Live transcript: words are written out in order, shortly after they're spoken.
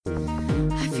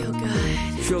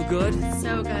feel good?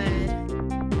 So good.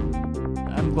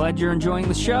 I'm glad you're enjoying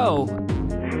the show.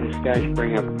 These guys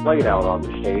bring a plate out on the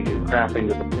stage and crap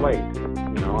into the plate.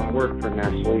 You know, I work for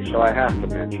Nestle, so I have to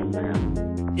mention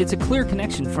that. It's a clear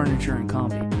connection, furniture and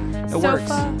comedy. It works.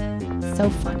 So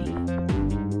funny.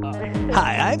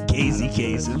 Hi, I'm Casey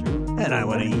Kasem, and I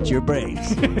want to eat your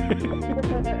brains.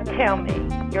 Tell me,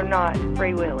 you're not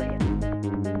freewheeling.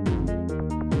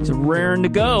 It's raring to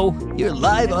go. You're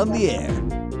live on the air.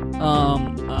 Uh-huh.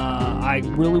 I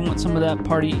really want some of that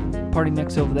party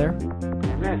mix over there.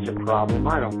 And that's a problem.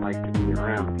 I don't like to be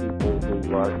around people who,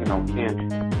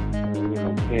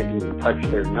 can't even touch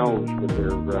their nose with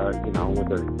their, with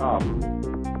their thumb.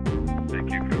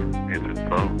 Thank you for answering the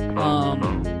phone.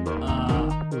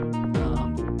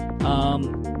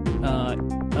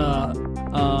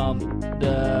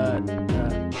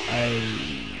 I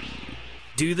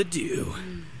do the do,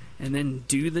 and then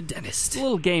do the dentist. A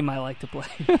little game I like to play.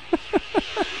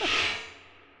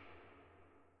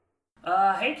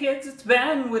 Hey kids, it's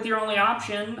Ben with your only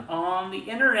option on the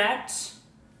internet.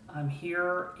 I'm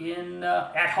here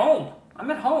at home. I'm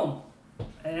at home,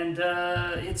 and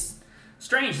it's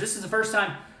strange. This is the first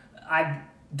time I've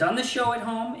done the show at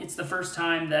home. It's the first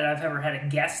time that I've ever had a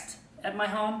guest at my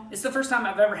home. It's the first time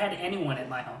I've ever had anyone at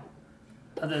my home,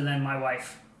 other than my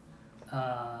wife.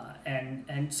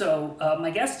 And so my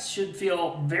guests should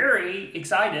feel very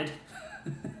excited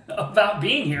about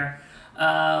being here.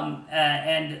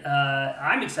 And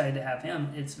I'm excited to have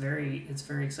him. It's very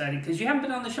exciting because you haven't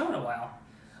been on the show in a while.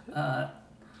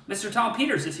 Mr. Tom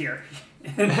Peters is here.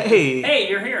 Hey,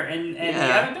 you're here, and you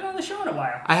haven't been on the show in a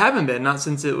while. I haven't been, not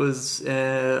since it was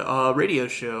a radio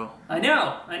show. I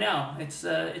know.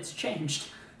 It's changed.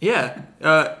 Yeah.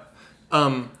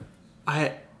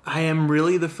 I am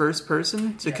really the first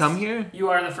person to come here. You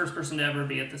are the first person to ever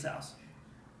be at this house.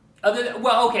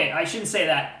 I shouldn't say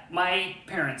that. My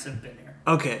parents have been here.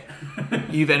 Okay.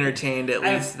 You've entertained at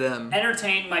least them.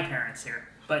 Entertained my parents here.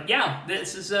 But yeah,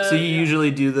 this is So you usually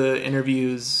do the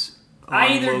interviews on I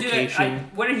either location? do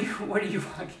it. What are you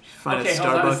Find okay, a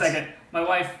hold on a Starbucks? second. My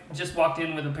wife just walked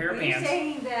in with a pair of Are you pants.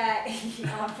 saying that...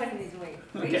 I'm putting these away.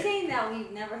 Are Okay. you saying that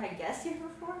we've never had guests here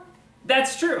before?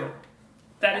 That's true.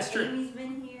 That is true. Amy's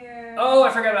been here. Oh, I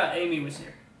forgot about Amy was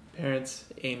here. Parents,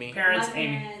 Amy. Parents, My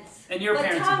Amy. parents. And your but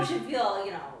parents Tom have been- should feel,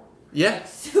 Yeah. like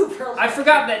super... I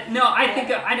forgot that. No,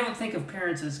 I don't think of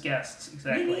parents as guests Me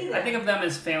exactly. neither. I think of them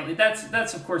as family.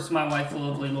 That's of course my wife, the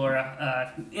lovely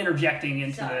Laura, interjecting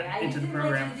into Sorry, the didn't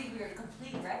program. want you to think we were a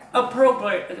complete wreck.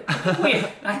 Appropriate. Wait,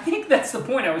 I think that's the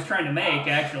point I was trying to make.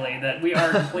 Actually, that we are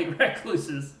complete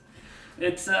recluses.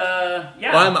 It's yeah.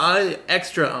 Well, I'm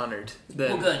extra honored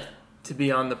Well, good. to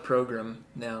be on the program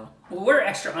now. Well, we're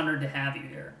extra honored to have you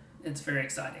here. It's very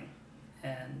exciting,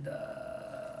 and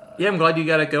Yeah, I'm glad you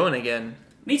got it going again.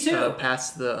 me too.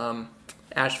 Past the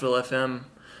Asheville FM.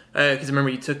 Because remember,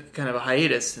 you took kind of a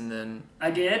hiatus, and then...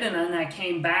 I did, and then I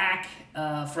came back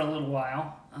for a little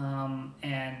while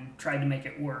and tried to make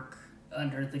it work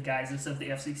under the guises of the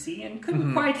FCC, and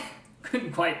couldn't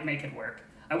quite make it work.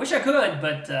 I wish I could,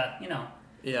 but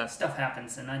Yeah. stuff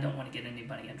happens, and I don't want to get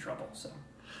anybody in trouble. So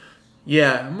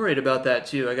Yeah, I'm worried about that,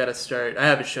 too. I got to start... I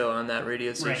have a show on that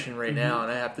radio station right Mm-hmm. now,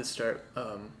 and I have to start...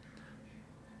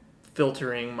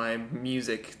 filtering my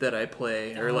music that I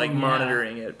play, or yeah.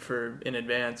 monitoring it in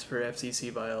advance for FCC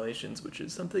violations, which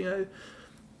is something I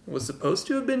was supposed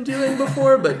to have been doing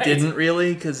before, but Right. didn't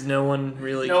really, because no one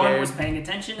really no cared. one was paying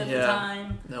attention at the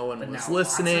time. No one but was now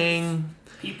lots of listening.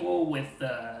 People with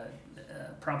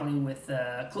probably with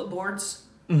clipboards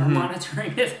are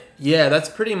monitoring it. Yeah, that's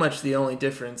pretty much the only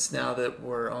difference now that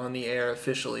we're on the air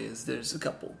officially. Is there's a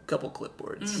couple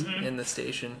clipboards in the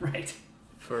station Right.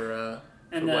 for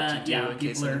And what to do in people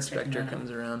case an are inspector checking that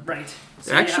comes around. Right.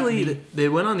 So you have to Actually, be- they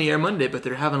went on the air Monday, but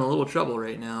they're having a little trouble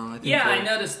right now. I think Yeah, I they're-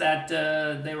 noticed that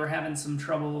they were having some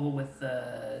trouble with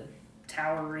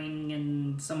towering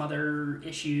and some other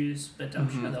issues, but I'm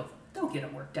sure they'll get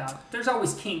it worked out. There's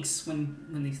always kinks when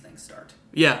these things start.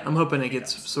 Yeah, I'm hoping it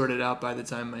gets sorted out by the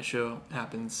time my show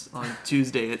happens on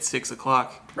Tuesday at 6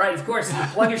 o'clock. Right, of course.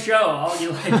 Plug your show, all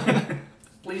you like.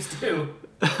 Please do.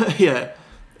 Yeah,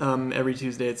 every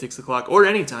Tuesday at 6 o'clock, or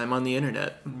anytime on the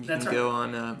internet. You That's can right. go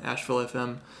on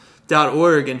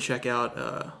AshevilleFM.org and check out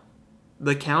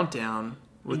The Countdown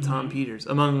with Tom Peters,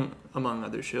 among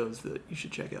other shows that you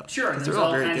should check out. Sure, 'Cause there's they're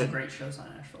all very kinds good. of great shows on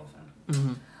Asheville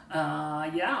FM.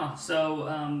 Yeah, so...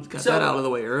 Got so, that out of the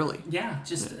way early. Yeah,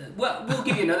 just... we'll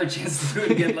give you another chance to do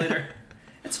it again later.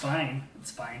 It's fine.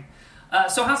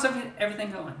 So how's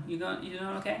everything going? You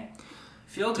doing okay?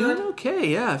 Feel Doing good? okay,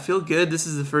 yeah. I feel good. This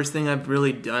is the first thing I've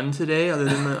really done today,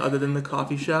 other than the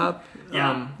coffee shop.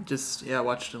 Yeah.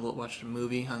 Watched a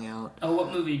movie, hung out, Oh,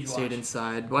 what movie did you stayed watch?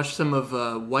 inside. Watched some of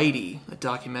Whitey, a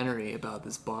documentary about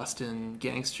this Boston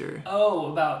gangster.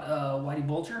 Oh, about Whitey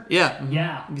Bulger? Yeah. mhm.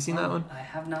 Yeah. Have you seen that one? I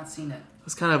have not seen it. I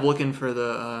was kind of looking for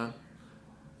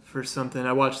for something.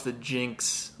 I watched The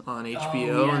Jinx on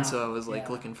HBO, yeah. and so I was Yeah.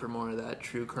 looking for more of that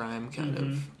true crime kind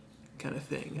of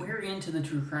thing. We're into the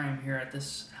true crime here at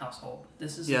this household.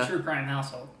 This is Yeah. a true crime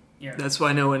household here. That's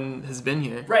why no one has been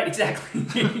here. Right, exactly.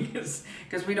 Because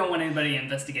we don't want anybody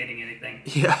investigating anything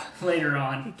Yeah. later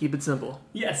on. Keep it simple.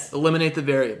 Yes, Eliminate the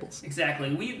variables.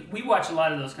 exactly. We watch a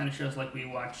lot of those kind of shows, like we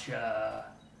watch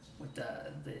with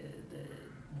the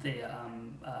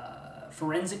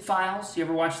Forensic Files. You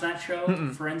ever watch that show?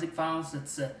 Mm-mm. Forensic Files.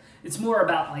 It's more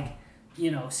about like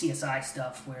CSI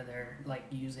stuff where they're like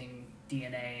using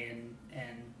DNA and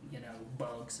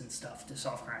bugs and stuff to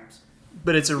solve crimes.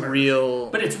 But it's a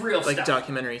real, But it's real like stuff.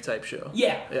 documentary type show.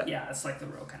 Yeah, Yeah. yeah, it's like the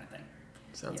real kind of thing.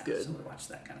 Sounds Yeah, good. So we watch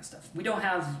that kind of stuff. We don't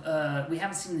have we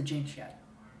haven't seen The Jinx yet.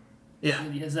 Yeah,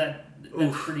 Is that's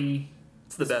Oof. pretty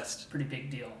it's the best. pretty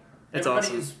big deal. It's Everybody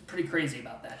awesome. is pretty crazy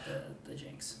about that, the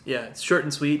Jinx. Yeah, it's short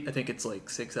and sweet. I think it's like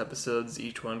 6 episodes,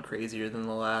 each one crazier than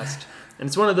the last. And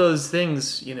it's one of those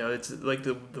things, it's like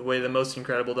the way the most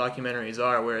incredible documentaries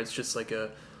are, where it's just like a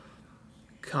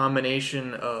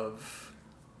combination of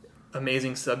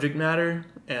amazing subject matter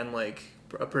and like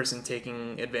a person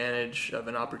taking advantage of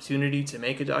an opportunity to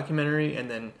make a documentary, and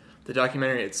then the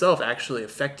documentary itself actually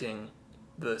affecting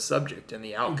the subject and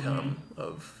the outcome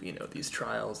of these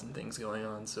trials and things going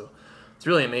on. So it's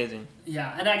really amazing.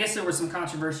 Yeah, and I guess there was some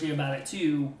controversy about it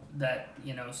too, that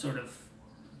sort of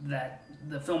that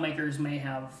the filmmakers may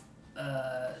have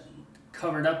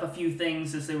covered up a few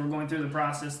things as they were going through the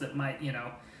process that might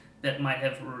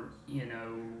have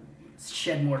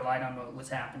shed more light on what was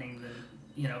happening than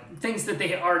things that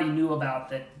they already knew about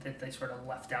that they sort of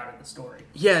left out of the story.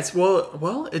 Yes,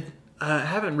 I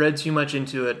haven't read too much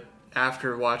into it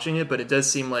after watching it, but it does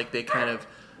seem like they kind of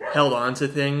held on to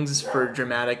things for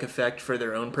dramatic effect for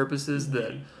their own purposes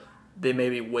that they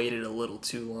maybe waited a little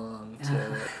too long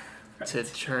to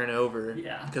turn over,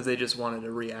 Yeah. because they just wanted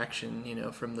a reaction,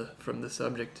 from the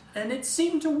subject. And it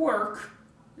seemed to work.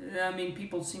 I mean,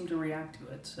 people seem to react to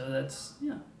it, so that's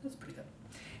pretty good.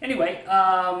 Anyway,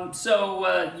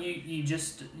 so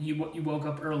you woke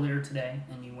up earlier today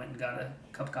and you went and got a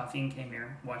cup of coffee and came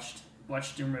here, watched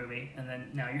your movie, and then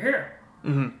now you're here.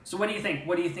 Mm-hmm. So what do you think?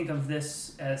 What do you think of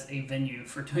this as a venue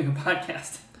for doing a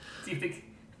podcast? Do you think?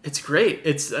 It's great.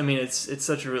 It's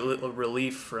such a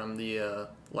relief from the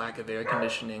lack of air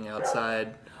conditioning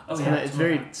outside. Oh, It's yeah, it's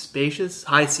very spacious,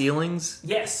 high ceilings,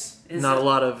 Yes. not a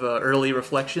lot of early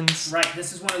reflections. Right.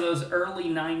 This is one of those early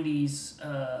 '90s,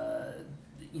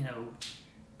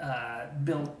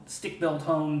 stick-built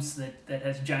homes that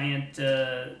has giant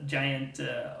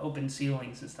open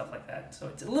ceilings and stuff like that. So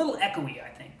it's a little echoey, I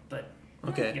think, but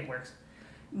I think it works.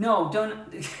 No, don't.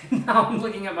 Now I'm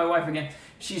looking at my wife again.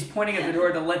 She's pointing at the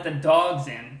door to let the dogs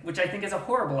in, which I think is a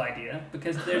horrible idea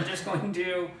because they're just going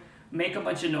to make a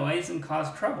bunch of noise and cause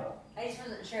trouble. I just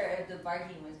wasn't sure if the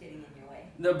barking was getting in your way.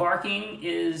 The barking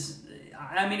is,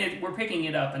 we're picking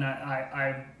it up, and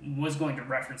I was going to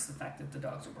reference the fact that the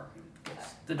dogs are barking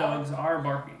because the dogs are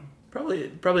barking.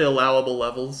 Probably allowable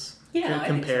levels. Yeah, I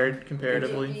think so.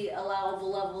 Comparatively. Would it be allowable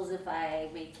levels if I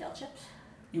made kale chips?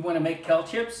 You want to make kale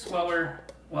chips while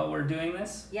we're doing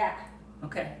this? Yeah.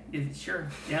 Okay, sure.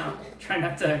 Yeah, try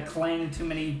not to clang too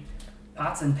many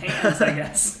pots and pans, I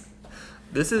guess.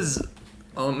 This is,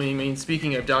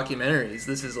 speaking of documentaries,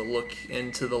 this is a look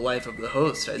into the life of the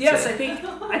host, I'd Yes, say.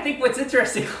 I think what's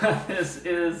interesting about this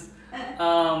is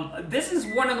this is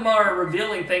one of the more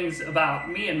revealing things about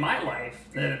me and my life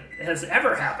that has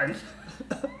ever happened.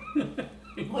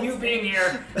 You being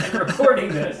here and recording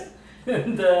this,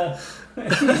 and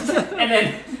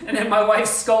then my wife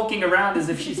skulking around as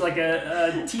if she's like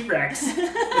a T-Rex with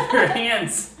her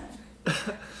hands.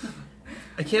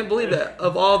 I can't believe that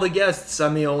of all the guests,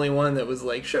 I'm the only one that was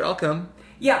like, sure, I'll come.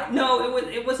 Yeah, no,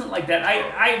 it wasn't like that.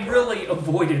 I really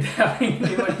avoided having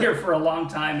anyone here for a long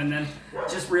time, and then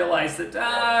just realized that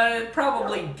I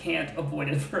probably can't avoid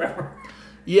it forever.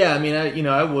 Yeah,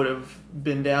 I would have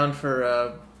been down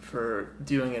for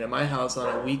doing it at my house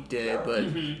on a weekday,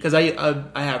 but because I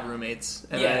have roommates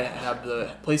and I have the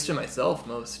place to myself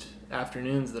most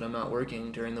afternoons that I'm not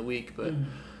working during the week, but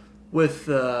with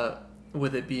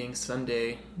it being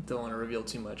Sunday, don't want to reveal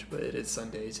too much, but it is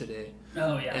Sunday today.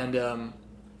 Oh yeah. And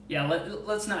yeah,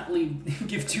 let's not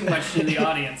give too much to the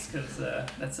audience because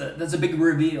that's a big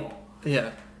reveal.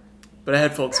 yeah, but I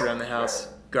had folks around the house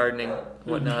gardening,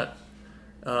 whatnot.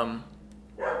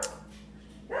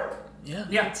 Yeah.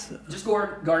 it's, Just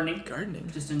gardening.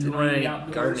 gardening. Just Didn't enjoying want the any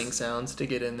outdoors. gardening sounds to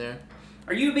get in there.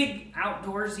 Are you a big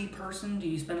outdoorsy person? Do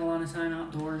you spend a lot of time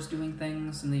outdoors doing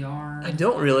things in the yard? I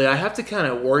don't really. I have to kind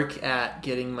of work at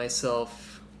getting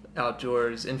myself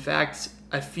outdoors. In fact,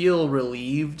 I feel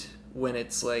relieved when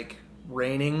it's like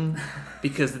raining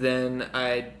because then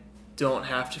I don't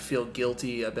have to feel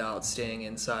guilty about staying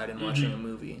inside and watching a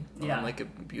movie on like a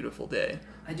beautiful day.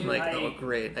 I do. I'm like, oh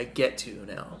great, I get to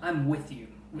now. I'm with you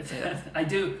with that. I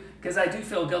do, because I do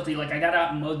feel guilty. Like I got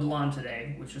out and mowed the lawn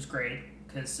today, which was great.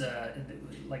 Because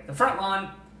like the front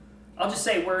lawn, I'll just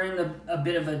say we're in a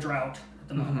bit of a drought at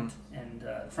the moment, and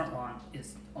the front lawn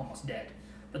is almost dead.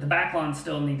 But the back lawn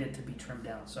still needed to be trimmed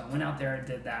down, so I went out there and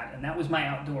did that, and that was my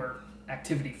outdoor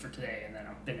activity for today. And then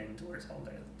I've been indoors all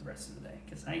day the rest of the day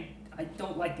because I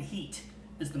don't like the heat.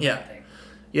 Is the main thing.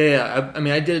 Yeah. I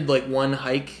mean, I did like one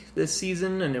hike this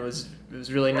season, and it was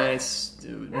really nice.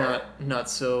 Not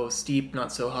so steep,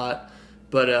 not so hot.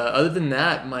 But other than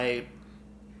that, my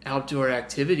outdoor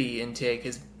activity intake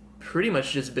has pretty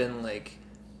much just been like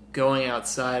going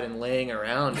outside and laying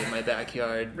around in my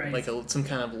backyard like some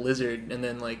kind of lizard, and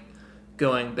then like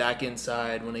going back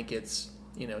inside when it gets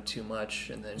too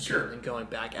much, and then going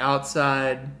back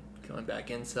outside, going back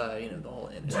inside, the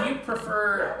whole end. Do you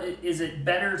prefer, is it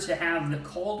better to have the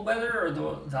cold weather or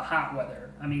the hot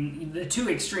weather? I mean, the two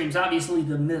extremes, obviously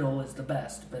the middle is the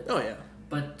best, but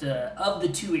but of the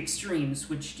two extremes,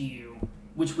 which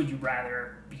would you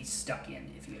rather be stuck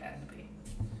in if you had to be?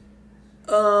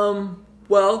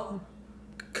 Well,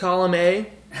 column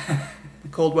A,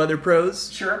 cold weather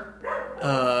pros. Sure.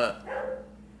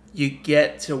 You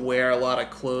get to wear a lot of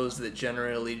clothes that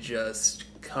generally just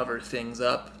cover things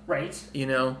up. Right. You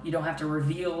don't have to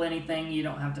reveal anything. You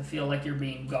don't have to feel like you're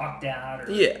being gawked at.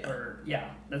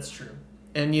 That's true.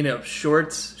 And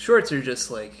shorts are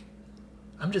just like,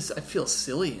 I feel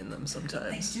silly in them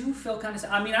sometimes. They do feel kind of...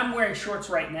 I mean, I'm wearing shorts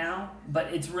right now,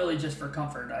 but it's really just for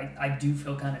comfort. I do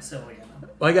feel kind of silly in them.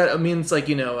 Well, it's like,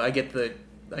 I get the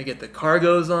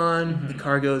cargos on. Mm-hmm. The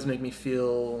cargos make me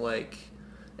feel like...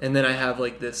 And then I have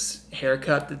like this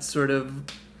haircut that's sort of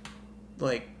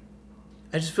like...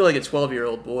 I just feel like a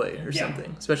 12-year-old boy or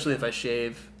something. Especially if I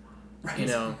shave. Right.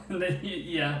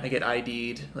 I get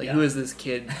ID'd. Like, who is this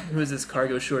kid? Who is this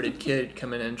cargo-shorted kid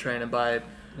coming in trying to buy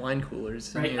wine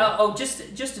coolers? Right.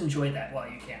 Just enjoy that while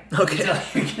you can. Okay.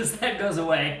 Because that goes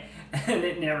away and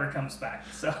it never comes back.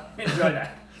 So enjoy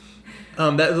that.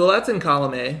 That's in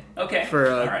column A. Okay.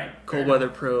 For cold weather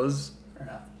pros.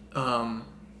 Fair enough.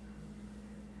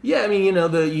 Yeah, I mean,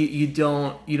 you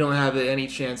don't have any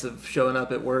chance of showing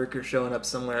up at work or showing up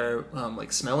somewhere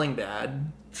like smelling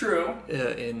bad. True.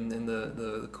 In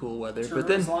the cool weather. True, but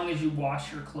then, as long as you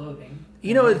wash your clothing.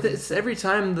 It's every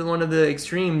time one of the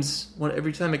extremes,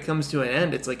 every time it comes to an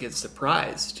end, it's like a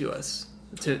surprise to us,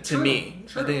 to me.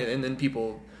 True. I think, and then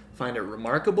people find it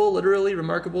remarkable, literally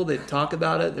remarkable. They talk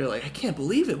about it. They're like, I can't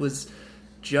believe it was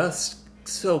just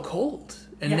so cold,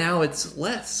 and now it's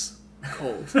less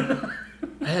cold.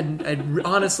 I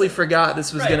honestly forgot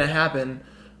this was going to happen.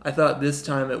 I thought this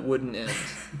time it wouldn't end.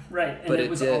 Right, and it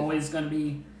was always going to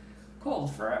be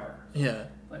cold forever. Yeah.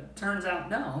 But it turns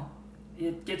out, no,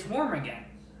 it gets warm again,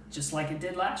 just like it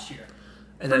did last year.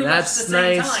 And Pretty then that's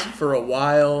nice time. for a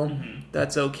while. Mm-hmm.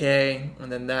 That's okay.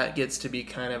 And then that gets to be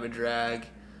kind of a drag.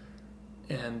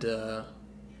 And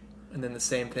then the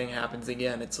same thing happens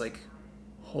again. It's like,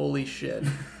 holy shit.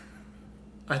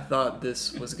 I thought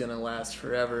this was going to last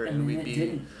forever and we'd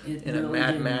be in a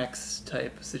Mad Max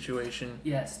type situation.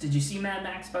 Yes. Did you see Mad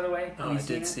Max, by the way? I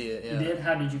did see it, yeah. You did?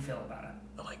 How did you feel about it?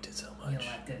 I liked it so much. You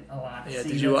liked it a lot. Yeah,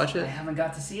 did you watch it? I haven't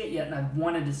got to see it yet, and I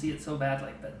wanted to see it so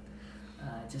badly, but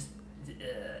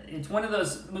it's one of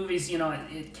those movies,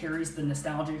 it carries the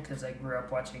nostalgia because I grew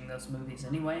up watching those movies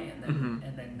anyway, and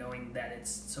then knowing that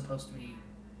it's supposed to be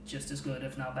just as good,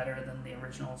 if not better, than the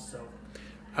original, so...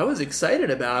 I was excited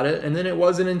about it, and then it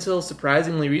wasn't until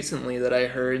surprisingly recently that I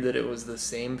heard that it was the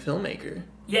same filmmaker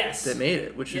that made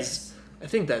it, which is, I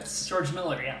think that's... George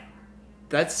Miller, yeah.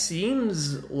 That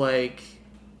seems like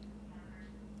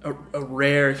a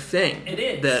rare thing. It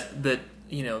is.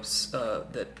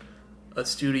 That a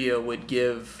studio would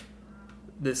give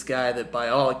this guy that by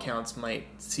all accounts might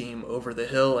seem over the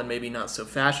hill and maybe not so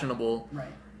fashionable.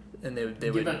 Right. And they would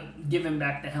give him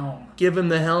back the helm. Give him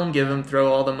the helm,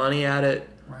 throw all the money at it.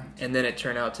 Right. And then it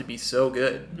turned out to be so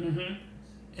good. Mm-hmm.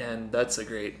 And that's a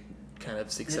great kind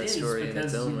of success story in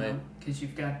its own way. Because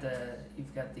you've got the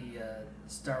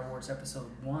Star Wars Episode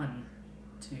 1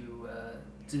 to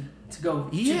go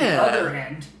to the other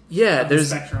end of the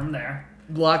spectrum there.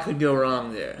 a lot could go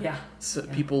wrong there. Yeah. So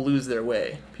people lose their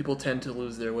way. People tend to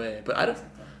lose their way. But I don't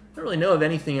really know of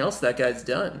anything else that guy's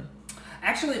done.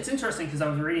 Actually, it's interesting because I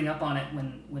was reading up on it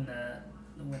when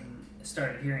I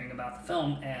started hearing about the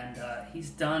film, and he's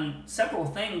done several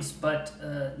things, but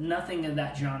nothing of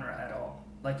that genre at all.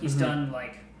 Like he's done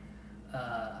like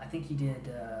I think he did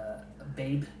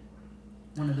Babe,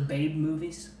 one of the Babe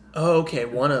movies. Oh, okay,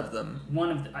 one of them.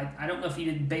 One of the, I don't know if he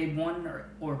did Babe 1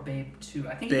 or Babe 2.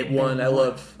 I think he Babe did 1. Babe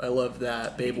I love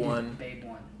that. Babe 1. Babe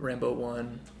 1. Rambo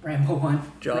 1. Rambo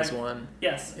 1. Jaws right. 1.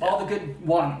 Yes, Yeah. all the good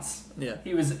ones. Yeah.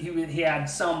 He had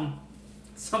some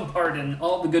part in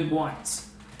all the good ones,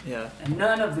 Yeah. and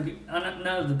none of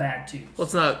the bad twos.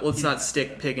 Let's not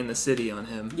stick Pig in the City on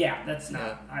him. Yeah, that's not.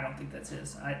 Yeah. I don't think that's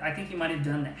his. I think he might have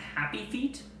done Happy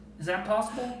Feet. Is that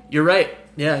possible? You're right.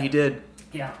 Yeah, he did.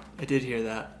 Yeah, I did hear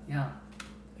that. yeah.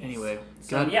 Anyway,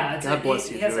 So God, yeah, God bless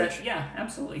you, he has George. yeah,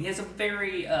 absolutely. He has a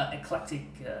very eclectic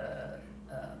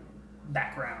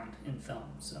background in film.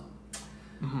 So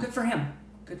good for him.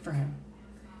 Good for him.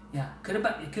 Yeah, it could have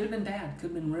been bad.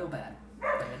 Could have been real bad,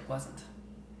 but it wasn't.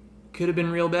 Could have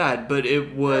been real bad, but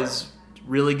it was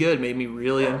really good. Made me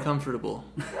really uncomfortable.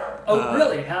 Oh,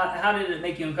 really? How did it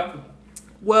make you uncomfortable?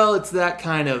 Well, it's that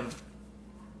kind of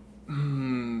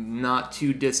not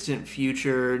too distant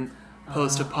future,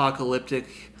 post-apocalyptic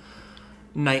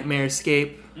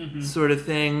nightmarescape sort of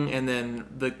thing, and then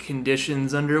the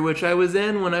conditions under which I was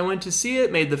in when I went to see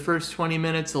it made the first 20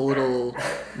 minutes a little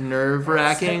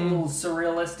nerve-wracking. A little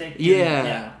surrealistic.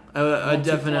 Yeah. I little too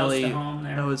definitely close to home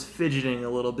there. I was fidgeting a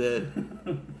little bit,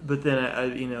 but then I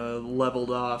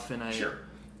leveled off and I Sure.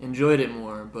 enjoyed it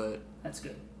more. But That's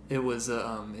good. it was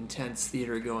a intense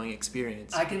theater going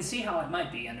experience. I can see how it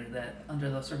might be under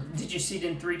those circumstances. Did you see it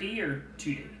in 3D or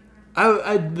 2D?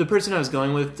 The person I was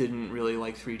going with didn't really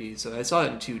like 3D, so I saw it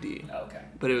in 2D. Okay,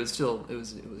 But it was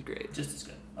great. just as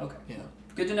good. Okay, Yeah.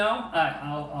 good to know.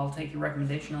 I'll take your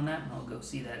recommendation on that, and I'll go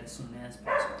see that as soon as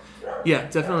possible. Yeah,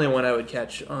 definitely one I would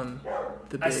catch on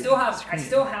the big I still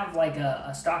screen. have like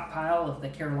a stockpile of the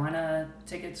Carolina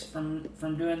tickets from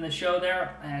doing the show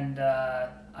there, and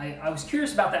I was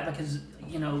curious about that because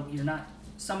you're not,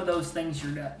 some of those things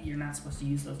you're not supposed to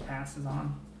use those passes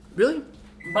on. Really?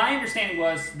 My understanding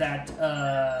was that,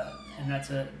 and that's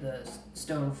the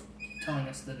stove telling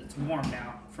us that it's warm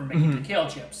now for making the kale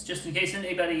chips. Just in case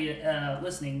anybody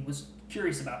listening was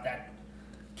curious about that,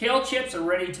 kale chips are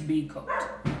ready to be cooked.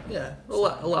 Yeah,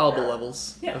 allowable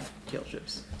levels Yeah. of kale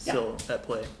chips still at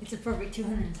play. It's a perfect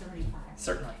 275.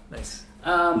 Certainly. Nice.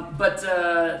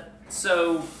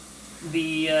 So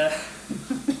the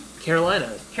Carolina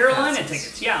passes.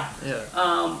 tickets, yeah.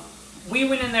 Yeah. We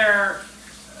went in there.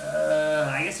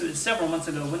 I guess it was several months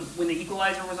ago when the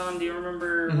Equalizer was on. Do you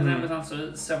remember when that was on? So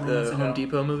it was several months The ago. Home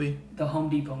Depot movie? The Home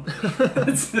Depot movie.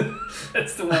 that's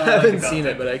the one. I haven't seen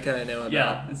it, but I kind of know about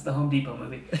Yeah, it's the Home Depot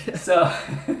movie. So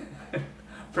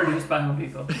produced by Home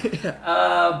Depot.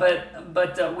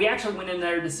 But we actually went in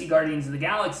there to see Guardians of the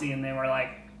Galaxy, and they were like,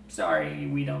 "Sorry,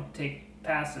 we don't take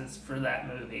passes for that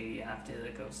movie. You have to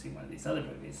go see one of these other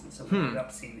movies." And so we ended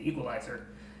up seeing the Equalizer,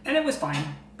 and it was fine,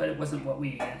 but it wasn't what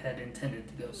we had intended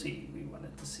to go see. We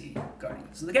wanted to see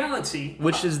Guardians of the Galaxy,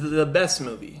 Which is the best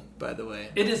movie, by the way.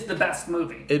 it is the best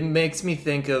movie. It makes me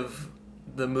think of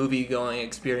the movie-going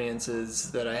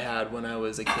experiences that I had when I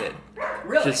was a kid.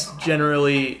 Really? Just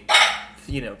generally,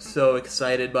 so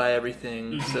excited by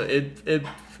everything. So it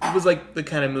was like the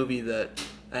kind of movie that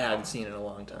I hadn't seen in a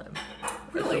long time. I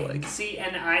feel Really? like. See,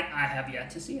 and I have yet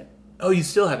to see it. Oh, you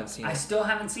still haven't seen I it? still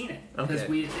haven't seen it because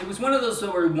Okay. it was one of those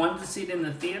where we wanted to see it in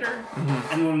the theater,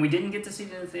 and when we didn't get to see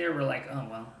it in the theater, we're like, oh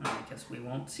well, I guess we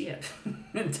won't see it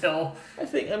until.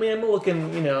 I'm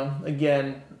looking,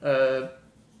 again,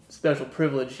 special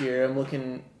privilege here. I'm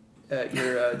looking at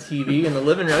your TV in the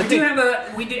living room.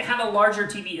 We do have a larger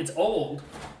TV. It's old.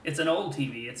 It's an old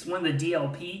TV. It's one of the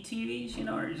DLP TVs.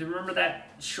 Or you remember that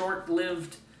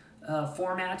short-lived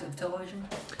format of television?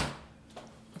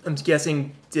 I'm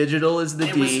guessing digital is the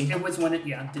D. It was when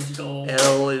digital.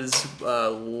 L is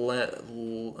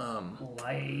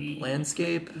Light,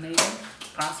 landscape, maybe,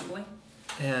 possibly.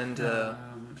 and Picture.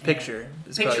 picture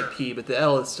is probably P, but the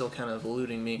L is still kind of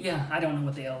eluding me. Yeah, I don't know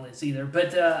what the L is either,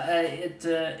 but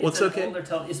it's What's an okay? older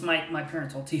It's my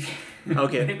parents' old TV.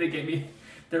 Okay. They gave me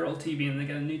their old TV and they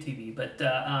got a new TV, but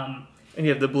And you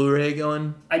have the Blu-ray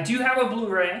going. I do have a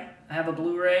Blu-ray. I have a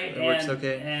Bluray, It works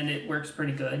okay? and it works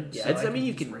pretty good. Yeah, so I mean,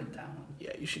 you just can- rent that one.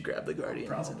 Yeah, you should grab the Guardians.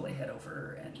 Probably head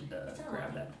over and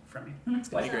grab that from you. It's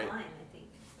gonna be great. Online, I think.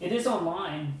 It is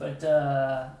online,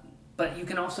 but you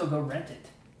can also go rent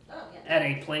it Oh, yeah. at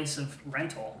a place of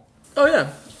rental. Oh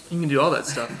yeah, you can do all that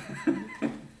stuff.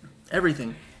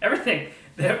 Everything. Everything.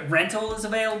 Rental is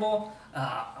available.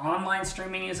 Online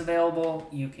streaming is available.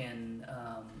 You can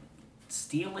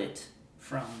steal it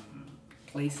from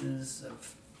places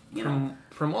of,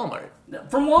 From Walmart.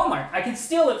 From Walmart. I can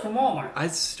steal it from Walmart. I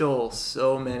stole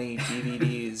so many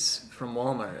DVDs from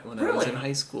Walmart when I was in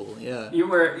high school. Yeah, You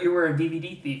were a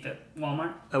DVD thief at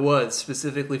Walmart? I was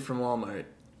specifically from Walmart.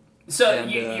 So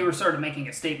And, you were sort of making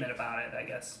a statement about it, I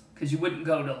guess. Because you wouldn't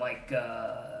go to, like,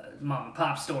 mom and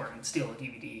pop store and steal a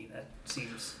DVD. That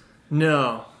seems...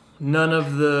 No, none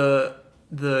of the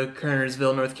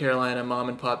Kernersville, North Carolina mom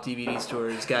and pop DVD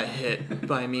stores got hit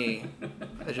by me.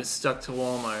 I just stuck to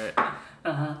Walmart,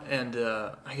 and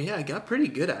I got pretty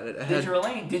good at it. Did you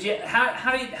really? Did you?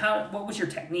 How? What was your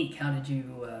technique? How did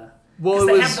you? Well, 'cause it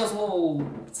they was have those little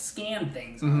scan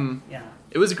things. Yeah.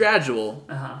 it was gradual.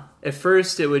 At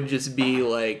first, it would just be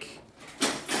like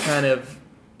kind of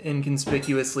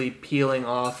inconspicuously peeling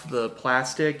off the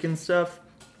plastic and stuff,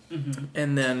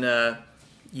 and then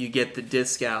you get the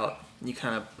disc out. You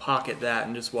kind of pocket that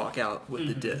and just walk out with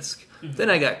the disc. Then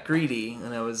I got greedy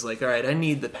and I was like, all right, I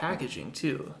need the packaging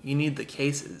too. You need the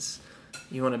cases.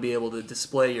 You want to be able to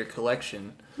display your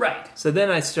collection. Right. So then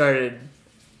I started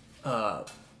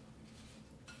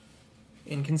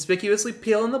inconspicuously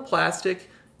peeling the plastic.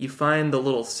 You find the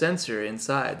little sensor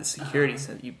inside, the security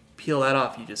sensor. You peel that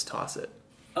off, you just toss it.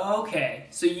 Okay.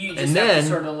 So you just And have then, to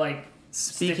sort of like.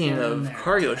 Speaking stick it in of there.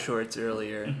 cargo shorts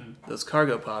earlier, those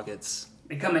cargo pockets,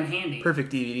 They come in handy.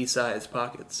 perfect DVD sized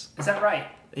pockets. Is that right?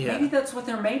 Yeah. Maybe that's what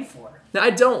they're made for. Now, I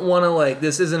don't want to,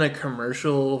 this isn't a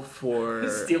commercial for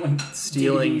Stealing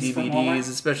DVDs, from Walmart?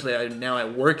 especially now I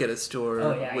work at a store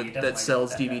Oh, yeah, you definitely that sells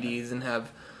got that DVDs and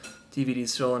have DVDs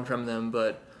stolen from them.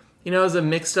 But, I was a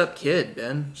mixed up kid,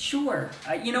 Ben. Sure.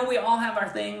 We all have our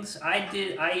things. I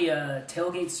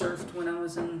tailgate surfed when I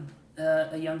was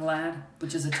a young lad,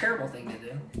 which is a terrible thing to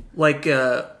do. Like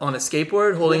on a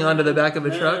skateboard, holding onto the back of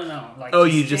a truck? No. Like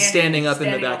You just standing up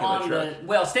in the back of the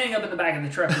truck. Standing up in the back of the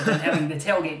truck and then having the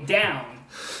tailgate down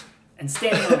and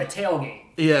standing on the tailgate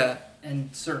Yeah.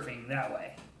 and surfing that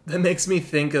way. That makes me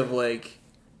think of all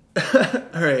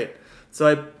right,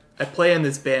 so I play in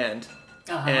this band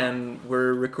and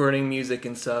we're recording music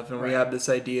and stuff, and we have this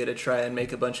idea to try and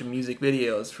make a bunch of music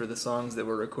videos for the songs that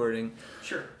we're recording.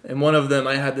 Sure. And one of them,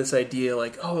 I had this idea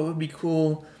it would be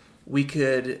cool, we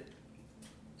could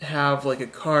have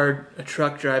a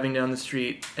truck driving down the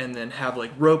street and then have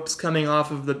ropes coming off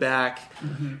of the back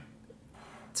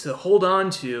to hold on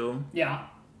to. Yeah.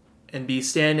 And be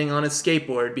standing on a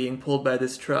skateboard being pulled by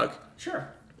this truck. Sure.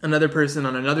 Another person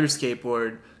on another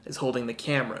skateboard is holding the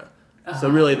camera. So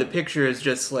really the picture is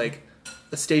just a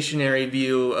stationary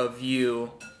view of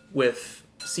you with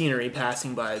scenery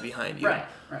passing by behind you. Right.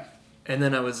 And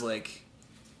then I was like,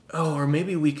 or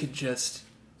maybe we could just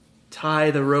tie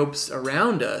the ropes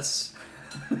around us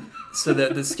so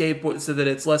that the skateboard, so that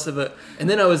it's less of a... And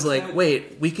then I was like,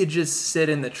 wait, we could just sit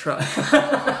in the truck.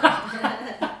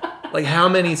 How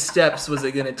many steps was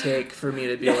it going to take for me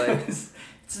to be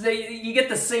So you get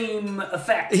the same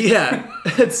effect. Yeah,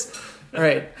 it's all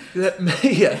right.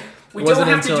 Yeah, We don't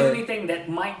have to do anything that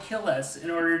might kill us in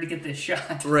order to get this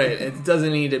shot. Right, it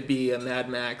doesn't need to be a Mad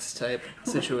Max type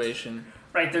situation.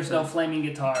 Right, there's no flaming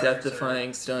guitars.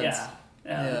 Death-defying stunts.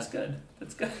 Yeah, that's good.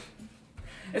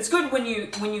 It's good when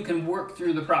you can work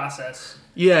through the process.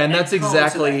 Yeah, and that's come to that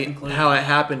exactly conclusion. how it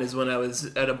happened. Is when I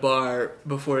was at a bar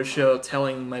before a show,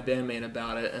 telling my bandmate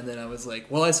about it, and then I was like,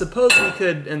 "Well, I suppose we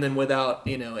could." And then without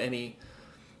any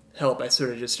help, I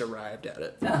sort of just arrived at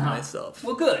it myself.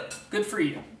 Well, good for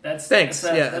you. Thanks.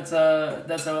 That's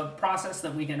a process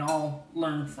that we can all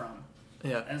learn from.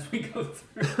 Yeah. As we go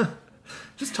through.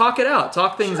 Just talk it out.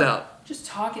 Talk things out. Just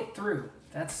talk it through.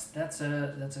 That's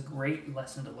a great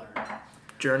lesson to learn.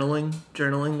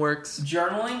 Journaling works.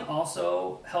 Journaling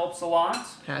also helps a lot.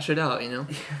 Hash it out,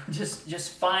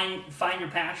 Just find your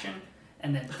passion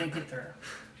and then think it through.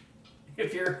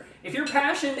 If your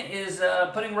passion is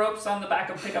putting ropes on the back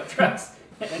of pickup trucks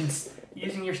and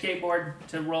using your skateboard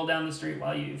to roll down the street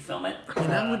while you film it,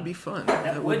 that would be fun.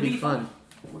 That would be fun.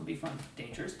 It would be fun.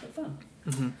 Dangerous, but fun.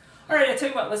 Mm-hmm. All right, I tell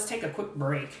you what. Let's take a quick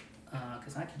break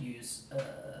because I could use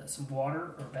some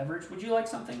water or beverage. Would you like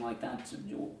something like that?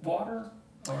 Water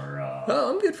or?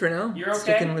 I'm good for now. You're okay.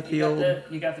 Sticking with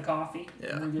you got the coffee.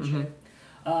 Yeah. We're in good shape.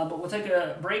 But we'll take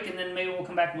a break and then maybe we'll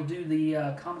come back. We'll do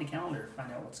the comedy calendar.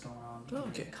 Find out what's going on.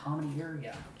 Okay. In the comedy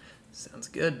area. Sounds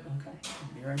good. Okay.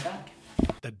 We'll be right back.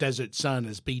 The desert sun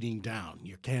is beating down.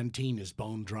 Your canteen is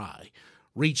bone dry.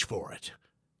 Reach for it.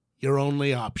 Your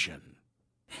only option.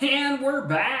 And we're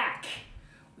back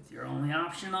with your only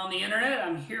option on the internet.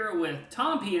 I'm here with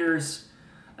Tom Peters,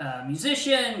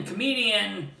 musician,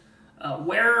 comedian,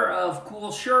 Wearer of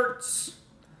cool shirts.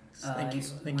 Thank you.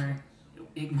 He's Thank you. wearing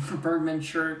Igmar Bergman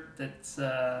shirt. That's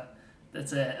a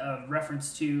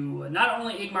reference to not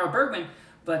only Igmar Bergman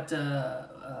but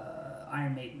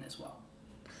Iron Maiden as well,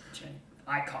 which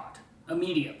I caught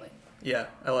immediately. Yeah,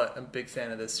 I'm a big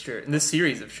fan of this shirt and this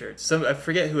series of shirts. I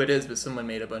forget who it is, but someone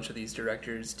made a bunch of these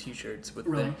directors' T-shirts with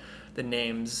Really? the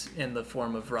names in the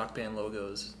form of rock band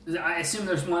logos. I assume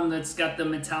there's one that's got the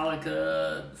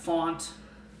Metallica font.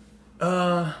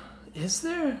 Is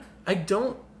there? I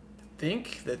don't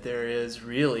think that there is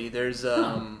really. There's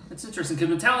That's interesting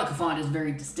because Metallica font is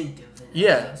very distinctive.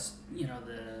 Yeah. It's, you know,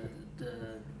 the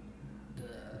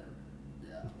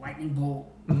lightning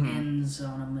bolt ends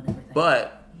on them and everything.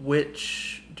 But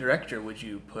which director would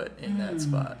you put in that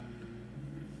spot?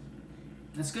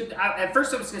 That's good. At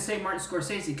first I was going to say Martin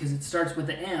Scorsese because it starts with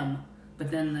the M,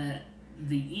 but then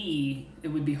the E, it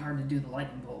would be hard to do the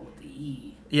lightning bolt with the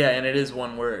E. Yeah, and it is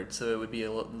one word, so it would be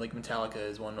like Metallica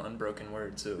is one unbroken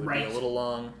word, so it would be Right. a little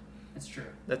long. That's true.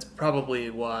 That's probably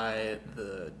why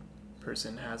the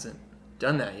person hasn't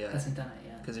done that yet. Hasn't done it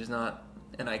yet. Because there's not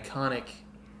an iconic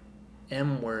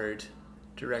M word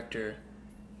director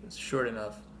that's short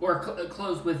enough. Or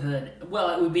close with it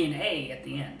would be an A at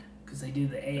the end because they do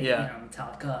the A, Yeah. you know,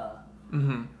 Metallica.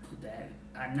 Mm-hmm.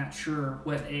 I'm not sure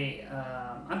what A.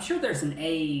 I'm sure there's an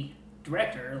A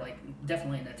director, like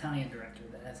definitely an Italian director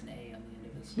that has an A on the end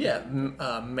of his. Yeah,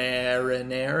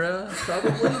 Marinara,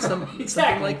 probably, something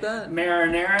Exactly. like that.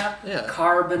 Marinara, Yeah.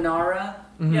 Carbonara.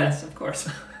 Mhm. Yes, of course.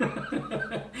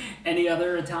 Any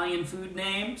other Italian food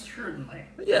names? Certainly.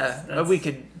 Yeah, That's- we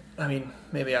could. I mean,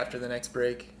 maybe after the next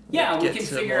break. Yeah, we get can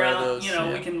to figure more of out, those,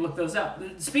 yeah. we can look those up.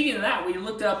 Speaking of that, we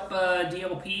looked up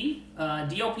DLP.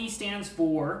 DLP stands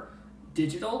for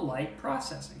Digital Light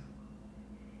Processing.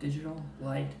 Digital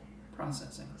Light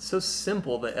Processing. So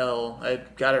simple, the L. I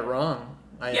got it wrong.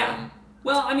 Yeah.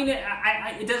 Well, I mean,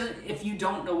 it doesn't. If you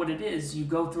don't know what it is, you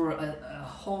go through a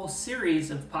whole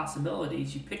series of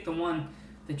possibilities. You pick the one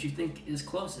that you think is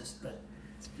closest, but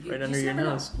you right just under your never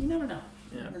know. nose. You never know.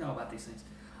 You Yeah. never know about these things.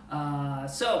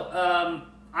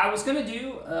 I was going to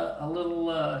do a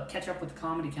little catch up with the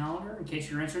comedy calendar in case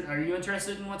you're interested. Are you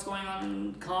interested in what's going on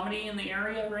in comedy in the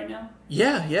area right now?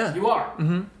 Yeah. You are?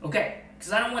 Mm-hmm. Okay.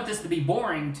 Because I don't want this to be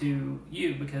boring to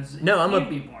you because it No, I'm can a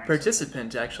be boring.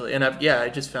 participant actually, and I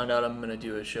just found out I'm going to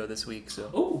do a show this week.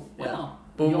 So. Oh, Yeah. wow.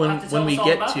 But You'll when- have to tell when we us all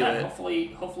get about to that. it-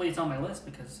 Hopefully it's on my list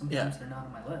because sometimes they're not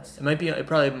on my list. It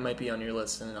probably might be on your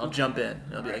list, and I'll jump in.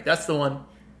 And I'll be like, "That's the one."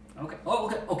 Okay.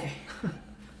 Oh, okay.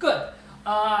 Good.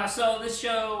 So this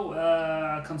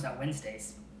show comes out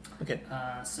Wednesdays. Okay.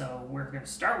 So we're going to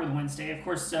start with Wednesday. Of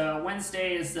course,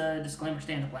 Wednesday is the Disclaimer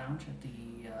Stand-Up Lounge at the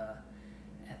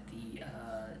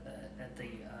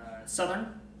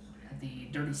Southern, at the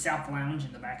Dirty South Lounge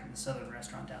in the back of the Southern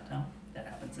Restaurant downtown. That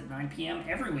happens at 9 p.m.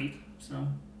 every week. So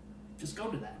just go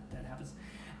to that. That happens.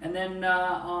 And then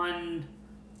on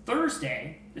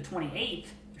Thursday, the 28th,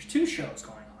 there's two shows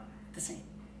going on at the same,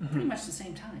 pretty much the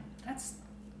same time. That's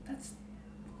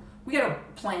we got to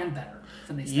plan better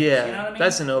for these things. Yeah, You know what I mean?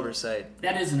 that's an oversight.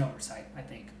 That is an oversight, I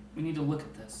think. We need to look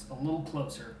at this a little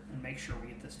closer and make sure we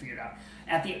get this figured out.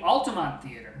 At the Altamont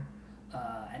Theater,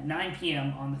 at 9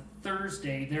 p.m. on the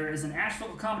Thursday, there is an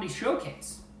Asheville Comedy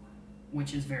Showcase,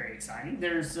 which is very exciting.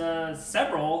 There's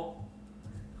several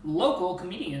local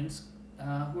comedians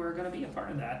who are going to be a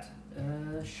part of that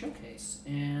showcase.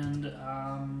 And,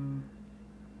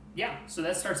 so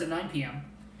that starts at 9 p.m.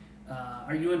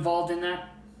 Are you involved in that?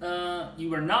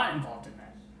 You are not involved in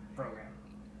that program.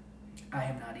 I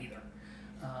am not either.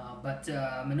 But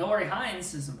Minori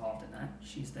Hines is involved in that.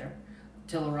 She's there.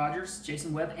 Tilla Rogers,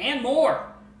 Jason Webb, and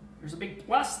more. There's a big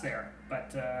plus there,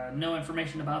 but no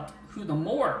information about who the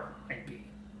more might be.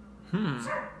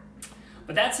 So,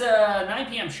 but that's a 9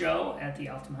 p.m. show at the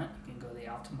Altamont. You can go to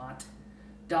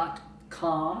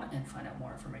thealtamont.com and find out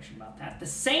more information about that. The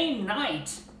same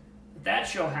night that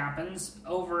show happens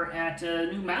over at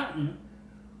New Mountain,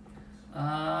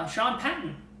 Sean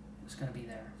Patton is going to be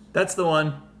there. That's the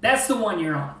one. That's the one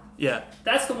you're on. Yeah.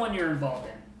 That's the one you're involved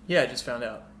in. Yeah, I just found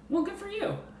out. Well, good for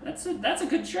you. That's a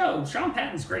good show. Sean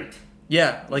Patton's great.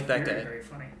 Yeah, like that Very, guy. very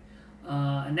funny.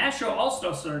 And that show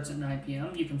also starts at 9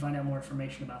 p.m. You can find out more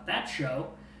information about that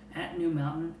show at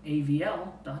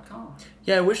newmountainavl.com.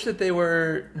 Yeah, I wish that they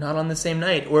were not on the same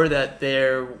night, or that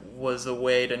there was a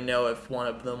way to know if one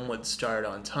of them would start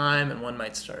on time and one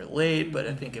might start late. But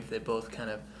I think if they both kind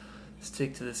of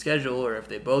stick to the schedule, or if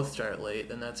they both start late,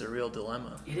 then that's a real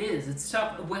dilemma. It is. It's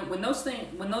tough. When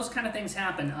those kind of things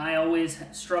happen, I always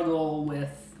struggle with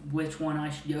which one I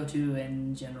should go to,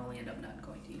 and generally end up not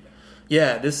going to either.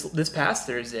 Yeah, this past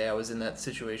Thursday I was in that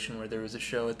situation where there was a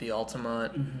show at the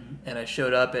Altamont, and I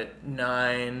showed up at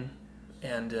 9,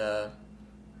 and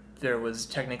there was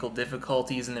technical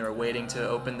difficulties, and they were waiting to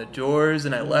open the doors,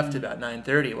 and I left about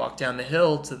 9:30, walked down the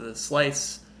hill to the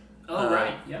Slice.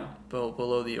 Right, yeah.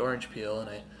 Below the Orange Peel, and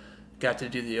I got to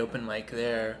do the open mic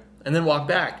there, and then walk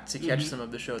back to catch some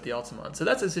of the show at the Altamont. So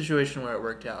that's a situation where it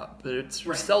worked out, but it's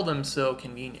seldom so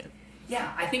convenient.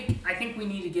 Yeah, I think we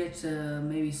need to get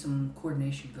maybe some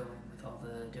coordination going with all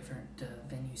the different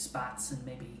venue spots, and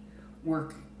maybe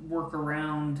work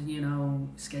around,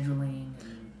 scheduling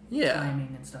and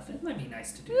timing and stuff. It might be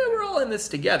nice to do. Yeah, we're all in this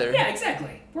together. Yeah,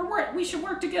 exactly. We should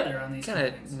work together on these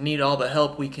kind things. of need all the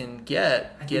help we can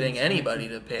get getting anybody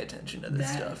to pay attention to this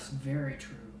stuff. That is very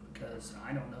true, because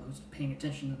I don't know who's paying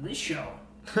attention to this show.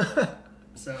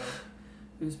 So,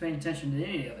 who's paying attention to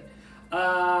any of it?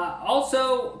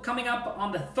 Also, coming up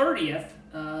on the 30th,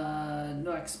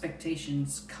 No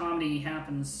Expectations Comedy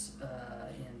happens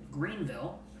in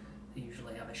Greenville. They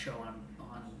usually have a show on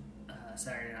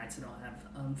Saturday nights.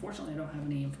 Unfortunately, I don't have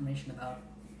any information about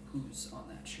who's on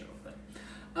that show. But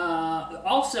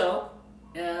also,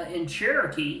 in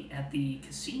Cherokee, at the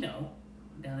casino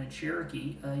down in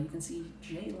Cherokee, you can see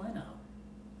Jay Leno.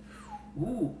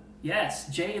 Ooh, yes,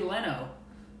 Jay Leno.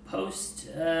 Post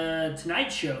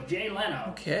Tonight Show, Jay Leno.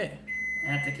 Okay.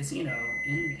 At the casino,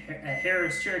 at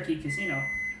Harris Cherokee Casino.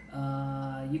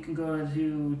 You can go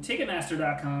to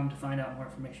Ticketmaster.com to find out more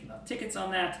information about tickets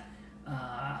on that.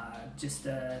 Just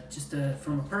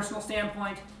from a personal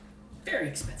standpoint, very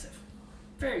expensive.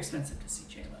 Very expensive to see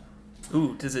Jay Leno.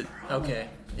 Ooh, does it? Okay,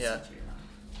 yeah.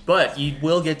 But you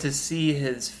will get to see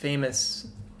his famous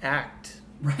act.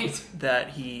 Right.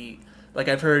 That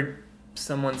I've heard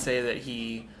someone say that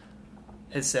he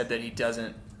has said that he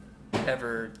doesn't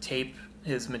ever tape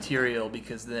his material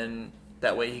because then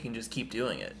that way he can just keep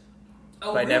doing it.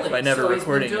 Oh, by really? by never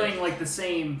recording he's been doing the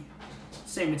same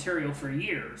material for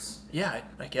years. Yeah,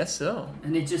 I guess so.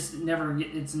 And it's never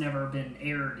been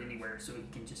aired anywhere, so he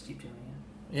can just keep doing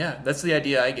it. Yeah, that's the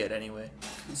idea I get anyway.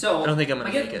 So I don't think I'm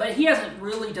gonna make it. But he hasn't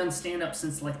really done stand up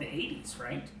since the 80s,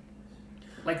 right?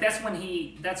 That's when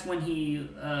he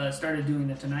started doing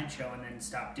the Tonight Show and then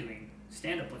stopped doing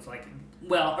stand up. Was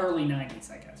early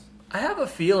 90s, I guess. I have a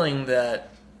feeling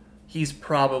that he's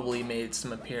probably made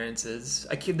some appearances.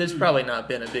 There's probably not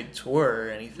been a big tour or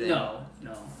anything. No.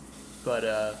 But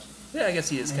I guess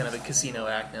he is kind of a casino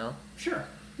act now. Sure.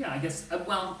 Yeah, I guess.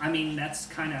 That's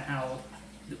kind of how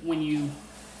when you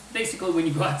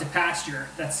go out to pasture,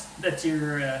 that's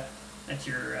your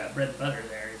bread and butter.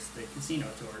 There is the casino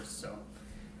tours. So.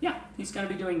 Yeah, he's going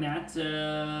to be doing that.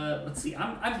 Let's see.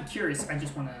 I'm curious. I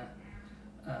just want to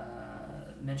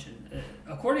mention,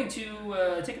 according to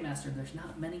Ticketmaster, there's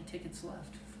not many tickets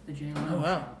left for the Jay Leno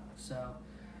show. So,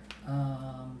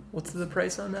 what's the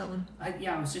price on that one? I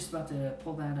was just about to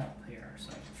pull that up here so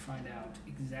I could find out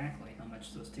exactly how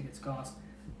much those tickets cost.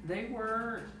 They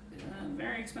were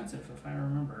very expensive, if I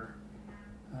remember.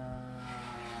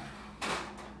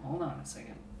 Hold on a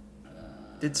second.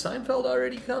 Did Seinfeld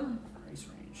already come?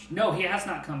 No, he has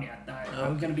not come yet.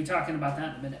 I'm going to be talking about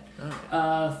that in a minute.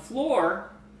 Okay.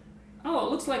 Floor. Oh,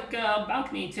 it looks like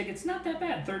balcony tickets not that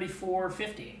bad.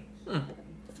 $34.50.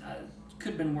 Could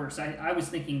have been worse. I was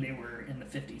thinking they were in the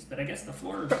 50s, but I guess the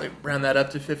floor. Probably round that up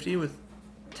to 50 with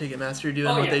Ticketmaster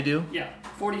doing what they do. Yeah,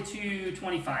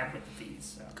 $42.25 with the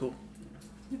fees. So. Cool.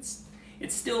 It's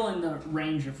still in the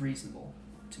range of reasonable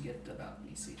to get the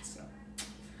balcony seats. So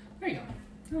there you go.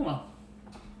 Oh well.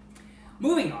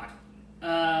 Moving on.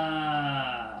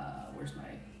 Where's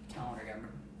my calendar? I'm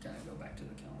gonna go back to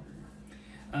the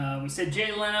calendar. We said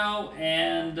Jay Leno,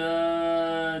 and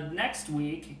next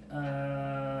week,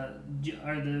 or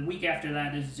the week after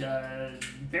that, is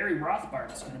Barry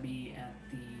Rothbart is going to be at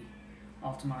the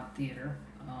Altamont Theater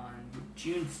on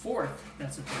June 4th.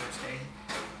 That's a Thursday.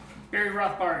 Barry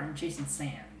Rothbart and Jason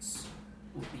Sands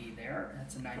will be there.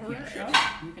 That's a 9 p.m. show.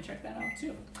 You can check that out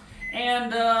too.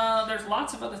 And there's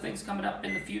lots of other things coming up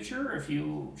in the future. If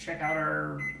you check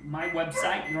out my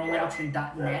website,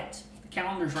 youronlyoption.net, the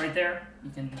calendar's right there.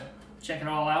 You can check it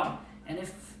all out. And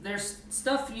if there's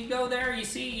stuff you go there, you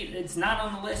see it's not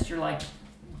on the list, you're like,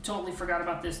 totally forgot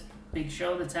about this big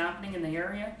show that's happening in the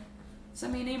area,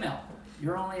 send me an email,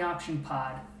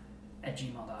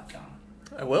 youronlyoptionpod@gmail.com.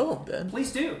 I will, Ben.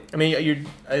 Please do. I mean,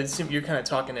 I assume you're kind of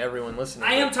talking to everyone listening.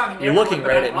 I am talking to you're everyone. You're looking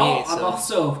right at me. I'm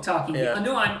also talking to you. Yeah.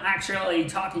 No, I'm actually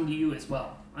talking to you as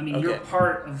well. I mean, you're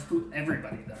part of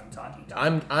everybody that I'm talking to.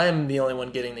 I'm the only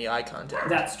one getting the eye contact.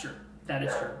 That's true. That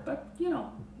is true. But,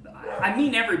 I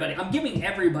mean everybody. I'm giving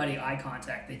everybody eye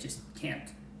contact. They just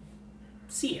can't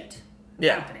see it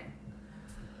happening.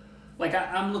 Like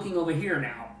I'm looking over here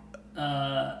now.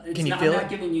 Can you I'm feel not it?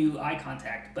 giving you eye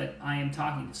contact, but I am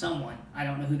talking to someone. I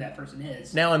don't know who that person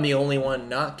is. Now I'm the only one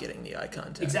not getting the eye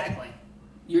contact. Exactly.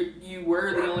 You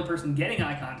were the only person getting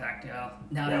eye contact.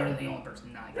 Now you're the only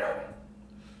person not getting it.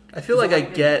 I feel like I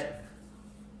get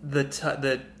the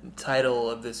title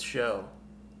of this show.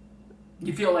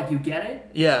 You feel like you get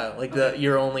it? Yeah, like the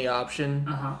your only option.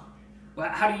 Well,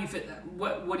 how do you fit?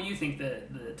 What do you think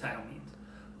the title means?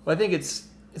 Well, I think it's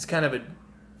kind of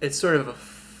it's sort of a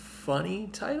funny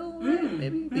title,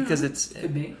 maybe because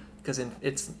Could be. because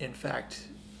it's in fact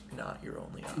not your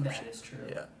only option. That is true.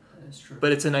 Yeah, that is true.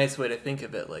 but it's a nice way to think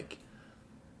of it. Like,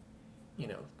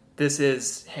 this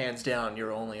is hands down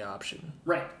your only option.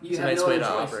 Right. You It's a have nice no way other to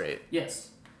choice. operate. Yes.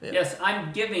 Yeah. Yes,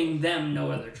 I'm giving them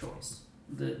no other choice.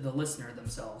 The listener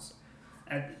themselves.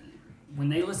 When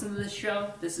they listen to this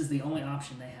show, this is the only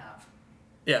option they have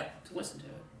Yeah, to listen to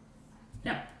it.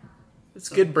 Yeah. it's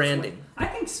So, good branding. I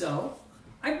think so.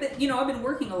 I've been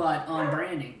working a lot on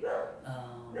branding,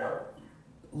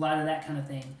 a lot of that kind of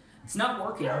thing. It's not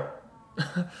working,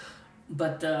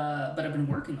 but I've been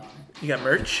working on it. You got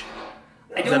merch?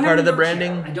 I Is don't that have part of the merch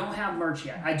branding? yet. I don't have merch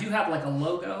yet. I do have like a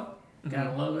logo. Got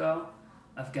a logo.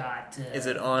 I've got. Is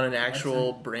it on an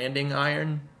actual branding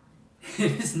iron?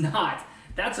 It is not.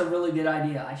 That's a really good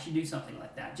idea. I should do something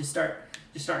like that. Just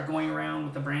start going around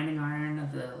with the branding iron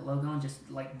of the logo and just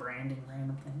like branding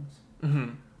random things. Mm-hmm.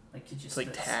 Like you just It's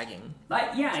like tagging.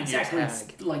 Yeah, exactly. tag.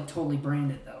 It's like totally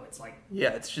branded though. It's like Yeah,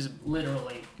 it's just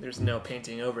literally. there's no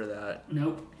painting over that.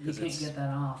 Nope, you 'Cause can't it's- get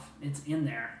that off. It's in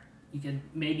there. You could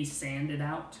maybe sand it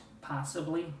out,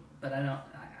 possibly, but I don't.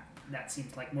 That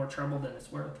seems like more trouble than it's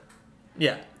worth.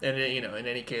 Yeah, and in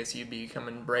any case, you'd be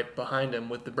coming right behind him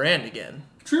with the brand again.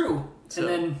 True, So-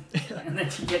 and then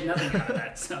you get nothing out of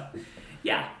that. So,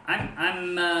 yeah,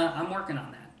 I'm working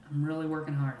on that. I'm really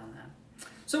working hard on that.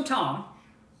 So, Tom,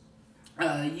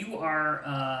 you are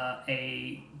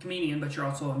a comedian, but you're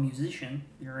also a musician.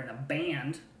 You're in a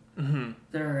band. Mm-hmm.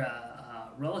 They're a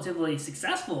relatively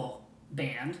successful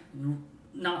band.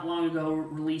 Not long ago,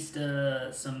 released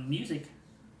some music.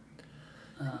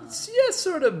 Yeah,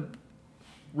 sort of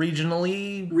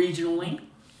regionally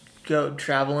go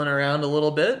traveling around a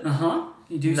little bit.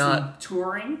 You do some Not-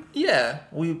 touring. Yeah,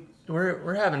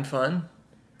 we're having fun.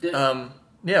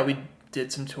 Yeah, we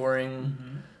did some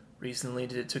touring recently.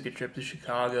 Took a trip to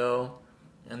Chicago,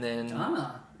 and then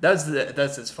that's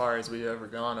as far as we've ever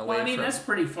gone away. Well, I mean, from. that's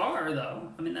pretty far,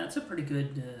 though. I mean, that's a pretty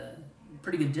good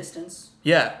distance.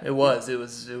 Yeah, it was. It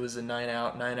was a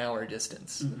 9-hour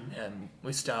distance, and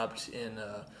we stopped in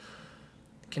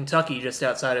Kentucky, just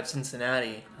outside of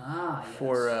Cincinnati, Yes.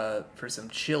 for some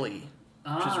chili,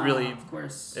 which is really, of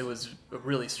course, it was a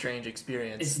really strange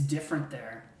experience. it's different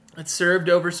there. It's served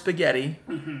over spaghetti,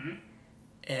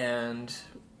 and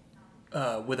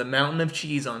with a mountain of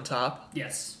cheese on top,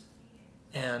 Yes.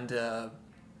 and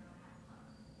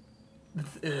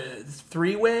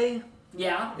three-way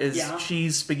Yeah. is yeah.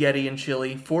 cheese, spaghetti, and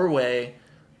chili. 4-way,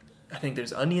 I think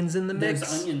there's onions in the mix.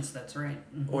 There's onions. That's right.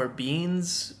 Mhm. Or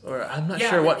beans, or I'm not Yeah,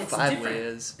 sure what it's 5-way different.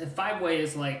 is. A 5-way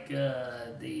is like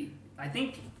I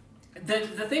think the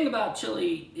thing about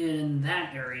chili in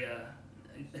that area,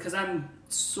 because I'm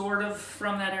sort of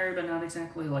from that area, but not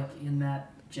exactly like in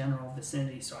that general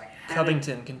vicinity. So I haven't-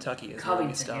 Covington, Kentucky is where we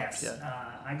Covington, stopped. yes.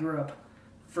 Yeah. I grew up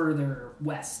further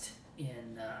west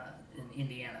in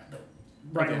Indiana, but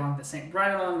right Okay.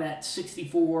 along that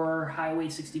 64 Highway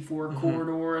 64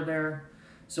 corridor there.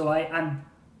 So I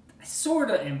sort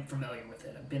of am familiar with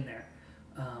it. I've been there,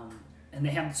 and they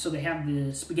have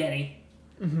the spaghetti,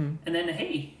 and then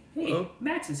hey, Hello.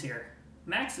 Max is here.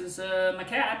 Max is my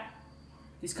cat.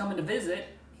 He's coming to visit.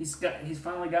 He's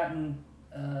finally gotten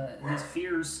his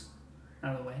fears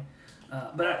out of the way.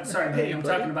 But sorry, Hey, baby, I'm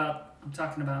buddy.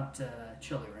 talking about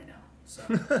chili right now. So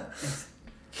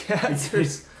Cats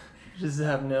just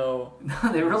have no.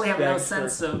 they really have no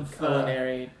respect sense for of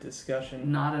culinary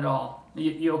discussion. not at all.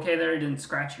 You okay there? You didn't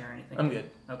scratch you or anything? I'm good.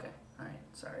 Okay. All right.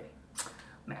 Sorry,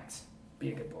 Max.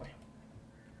 Be a good boy.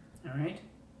 All right.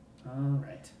 All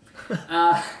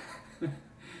right.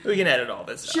 We can edit all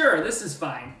this out. Sure, this is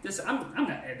fine. I'm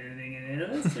not editing any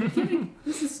of this. Are you kidding?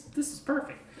 This is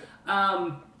perfect.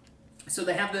 So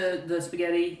they have the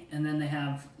spaghetti, and then they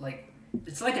have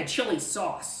it's like a chili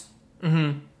sauce,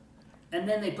 Mm-hmm. and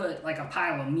then they put like a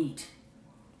pile of meat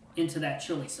into that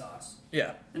chili sauce,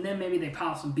 Yeah. and then maybe they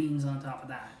pile some beans on top of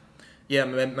that. Yeah,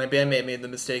 my bandmate made the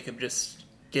mistake of just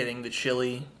getting the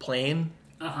chili plain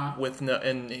with no,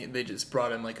 and they just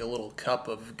brought in like a little cup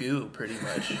of goo, pretty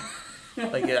much.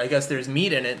 I guess there's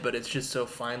meat in it, but it's just so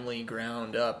finely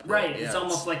ground up. that, Right. yeah, It's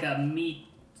almost like a meat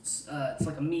it's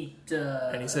like a meat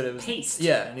and he said it was paste.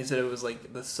 Yeah, and he said it was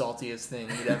like the saltiest thing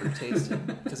he'd ever tasted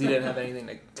because he didn't have anything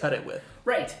to cut it with.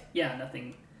 Right. Yeah.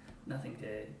 Nothing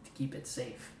to keep it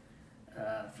safe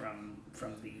from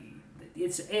the.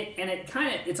 It's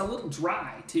a little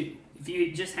dry too. If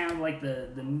you just have like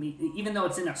the meat, even though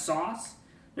it's in a sauce,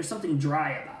 there's something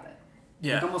dry about it.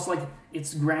 Yeah. Like almost like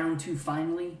it's ground too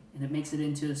finely, and it makes it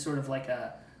into sort of like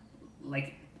a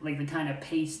like the kind of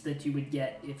paste that you would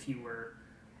get if you were,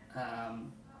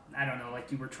 I don't know,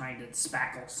 like you were trying to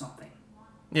spackle something.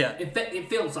 Yeah. It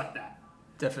feels like that.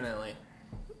 Definitely.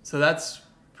 So that's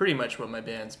pretty much what my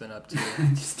band's been up to.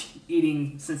 Just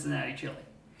eating Cincinnati chili.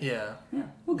 Yeah. Yeah.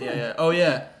 Well, good. Yeah. Oh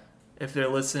yeah. If they're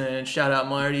listening, shout out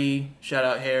Marty, shout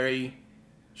out Harry,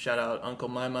 shout out Uncle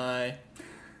My.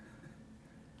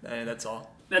 And that's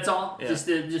all. That's all. Yeah. Just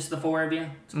the four of you.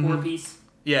 It's four piece.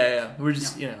 Yeah. We're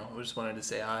just we just wanted to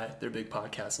say hi. They're big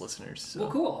podcast listeners. So.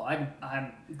 Well, cool.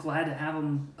 I'm glad to have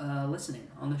them listening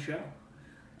on the show.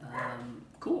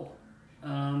 Cool.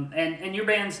 And your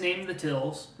band's named The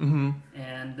Tills. Mm-hmm.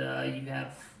 And you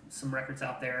have some records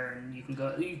out there, and you can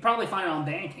probably find it on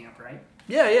Bandcamp, right?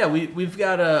 Yeah. We've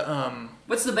got a.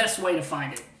 What's the best way to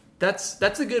find it?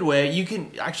 That's a good way. You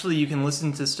can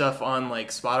listen to stuff on like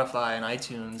Spotify and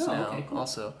iTunes now okay, cool.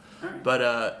 also. All right.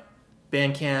 But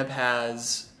Bandcamp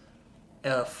has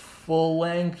a full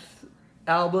length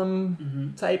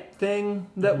album type thing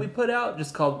that we put out.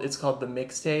 It's called the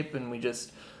Mixtape, and we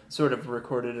just sort of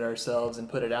recorded it ourselves and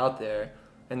put it out there.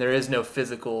 And there is no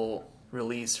physical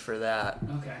release for that.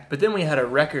 Okay. But then we had a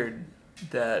record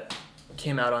that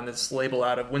came out on this label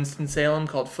out of Winston-Salem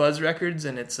called Fuzz Records,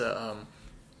 and it's a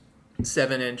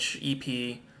 7-inch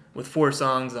EP with 4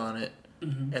 songs on it,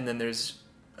 and then there's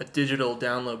a digital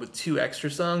download with 2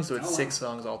 extra songs, so it's 6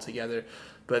 songs altogether.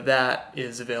 But that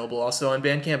is available also on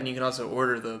Bandcamp, and you can also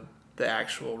order the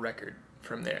actual record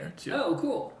from there too. Oh,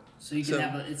 cool! So you can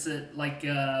have it's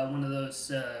one of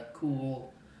those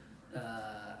cool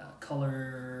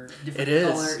color. Different it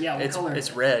is. Color. Yeah, what color?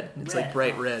 It's red. It's red. like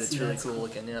bright red. See, It's really cool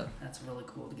looking. Yeah. That's really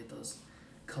cool to get those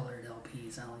colored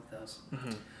LPs. I like those.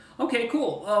 Okay,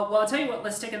 cool. Well, I'll tell you what.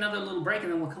 Let's take another little break,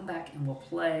 and then we'll come back and we'll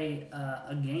play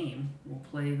a game. We'll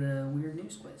play the Weird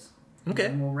News Quiz. Okay.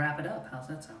 And we'll wrap it up. How's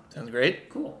that sound? Sounds great.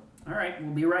 Cool. All right.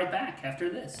 We'll be right back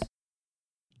after this.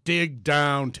 Dig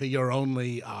down to your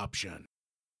only option.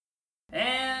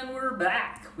 And we're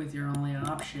back with your only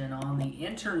option on the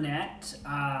internet.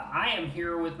 I am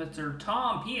here with Mr.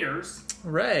 Tom Peters.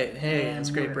 Right. Hey, And that's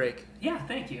a great break. Yeah,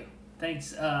 thank you.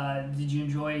 Thanks. Did you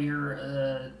enjoy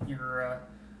your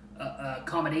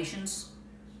accommodations?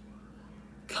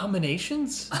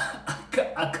 Combinations?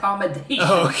 Accommodations.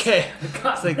 Oh, okay.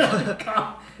 It's like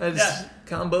yeah.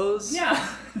 combos.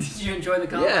 Yeah. Did you enjoy the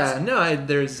combos? Yeah. No,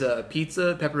 there's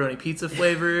pizza, pepperoni pizza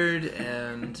flavored,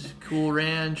 and Cool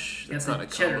Ranch. That's not a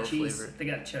cheddar combo cheese. flavor. They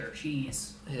got cheddar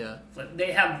cheese. Yeah.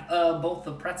 They have both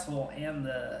the pretzel and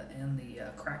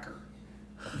the cracker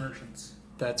versions.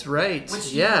 That's right. Which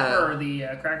do you prefer, the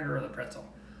cracker or the pretzel?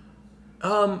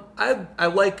 I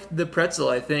like the pretzel,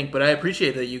 I think, but I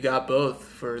appreciate that you got both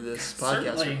for this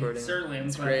podcast recording. Certainly, I'm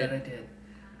glad that I did.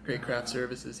 Great craft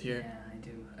services here. Yeah,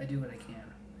 I do what I can.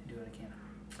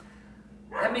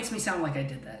 That makes me sound like I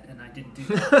did that, and I didn't do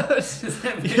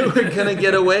that. You were gonna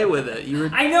get away with it.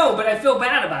 I know, but I feel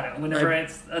bad about it whenever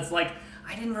it's like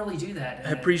I didn't really do that.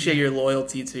 I appreciate your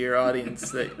loyalty to your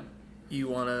audience that you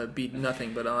want to be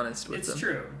nothing but honest with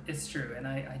them. It's true, and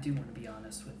I do want to be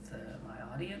honest with my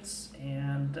audience,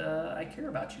 and I care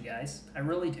about you guys. I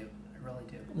really do.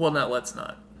 Well, let's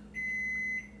not.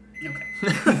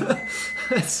 Okay.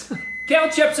 Kale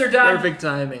chips are done. Perfect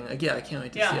timing. Yeah, I can't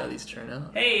wait to see how these turn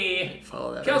out. Hey,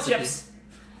 follow that kale recipe. chips.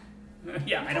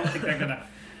 Yeah, I don't think they're gonna.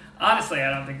 Honestly, I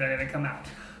don't think they're gonna come out.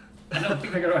 I don't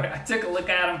think they're gonna. I took a look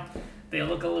at them. They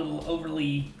look a little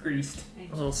overly greased.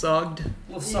 A little sogged. A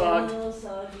little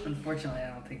sogged. Unfortunately, I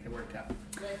don't think they worked out.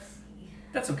 Let's see.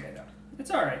 That's okay though. It's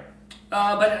all right.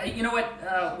 But you know what?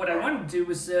 What I wanted to do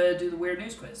was do the Weird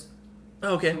News Quiz.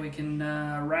 Okay. So we can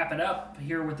wrap it up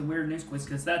here with the Weird News Quiz,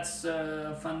 because that's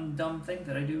a fun, dumb thing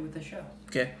that I do with the show.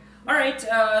 Okay. All right,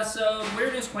 so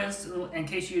Weird News Quiz, in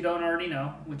case you don't already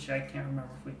know, which I can't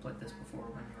remember if we played this before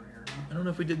when you were here. I don't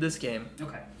know if we did this game.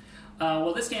 Okay.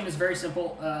 Well, this game is very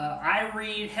simple. I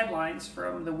read headlines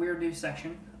from the Weird News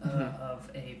section of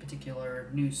a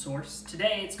particular news source.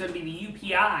 Today, it's going to be the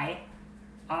UPI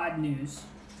Odd News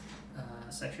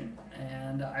section,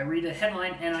 and I read a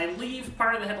headline, and I leave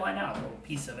part of the headline out, a little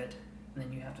piece of it, and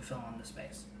then you have to fill in the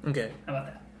space. Okay. How about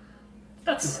that?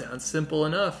 That sounds simple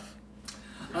enough.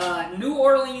 New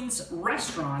Orleans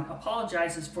restaurant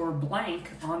apologizes for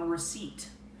blank on receipt.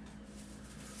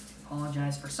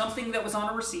 apologize for something that was on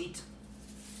a receipt.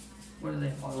 What do they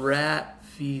apologize? Rat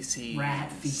feces.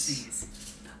 Rat feces.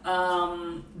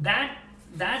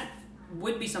 That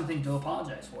would be something to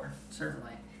apologize for,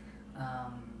 certainly.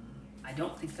 I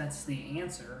don't think that's the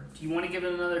answer. Do you want to give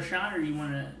it another shot, or do you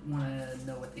want to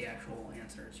know what the actual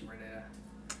answer is? You ready to?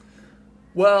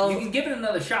 Well, You can give it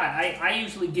another shot. I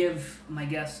usually give my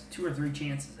guests 2 or 3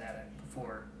 chances at it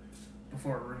before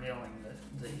revealing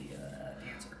the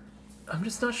answer. I'm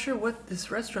just not sure what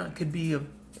this restaurant could be.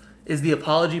 Is the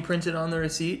apology printed on the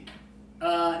receipt?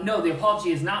 No, the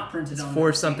apology is not printed on the receipt.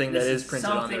 For something that is printed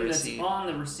on the receipt. Something that's on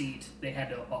the receipt they had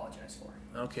to apologize for.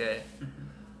 Okay.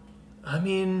 I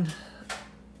mean,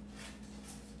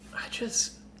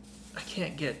 I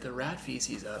can't get the rat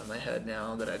feces out of my head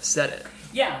now that I've said it.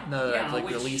 Yeah. Now that yeah, I've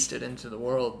released it into the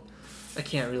world, I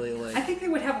can't really I think they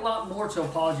would have a lot more to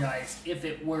apologize if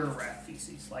it were rat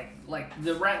feces. Like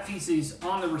the rat feces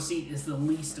on the receipt is the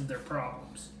least of their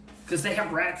problems because they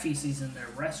have rat feces in their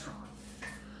restaurant.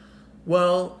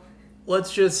 Well,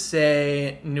 let's just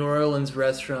say New Orleans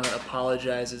restaurant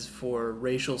apologizes for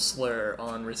racial slur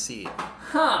on receipt.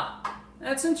 Huh.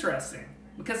 That's interesting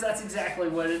because that's exactly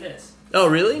what it is. Oh,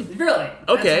 really? Really?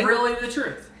 Okay. That's really the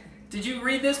truth. Did you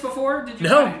read this before? Did you?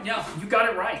 No. Yeah, you got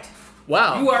it right.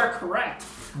 Wow. You are correct.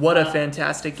 What a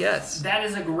fantastic guess. That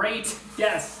is a great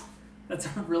guess. That's a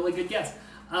really good guess.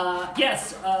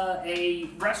 Yes, a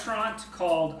restaurant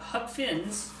called Huck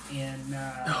Finn's in...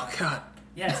 Oh, God.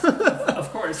 Yes,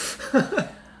 of course.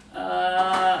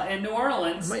 In New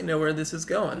Orleans. I might know where this is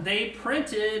going. They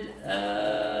printed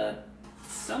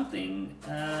something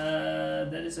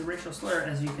that is a racial slur,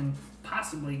 as you can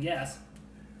possibly guess.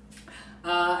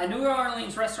 A New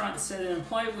Orleans restaurant said an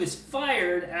employee was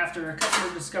fired after a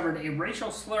customer discovered a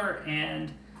racial slur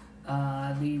and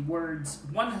the words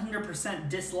 100%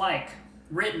 dislike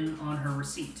written on her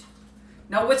receipt.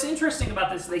 Now, what's interesting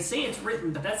about this, they say it's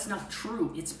written, but that's not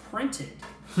true. It's printed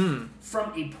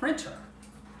from a printer.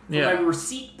 From a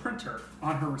receipt printer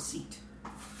on her receipt.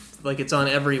 Like it's on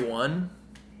every one?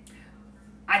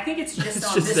 I think it's just It's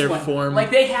on just this their one. form Like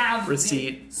they have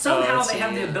receipt. Somehow they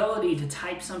have the ability to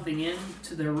type something in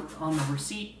to their on the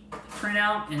receipt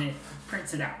printout, and it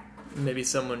prints it out. Maybe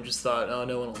someone just thought, oh,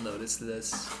 no one will notice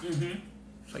this. Mm-hmm.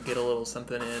 If I get a little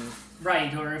something in.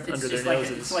 Right, or if it's under just their like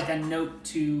noses. it's like a note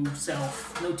to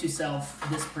self. Note to self: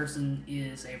 this person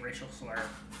is a racial slur,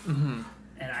 and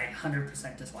I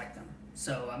 100% dislike them.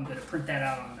 So I'm going to print that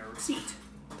out on their receipt,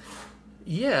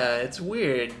 Yeah, it's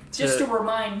weird. just to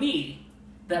remind me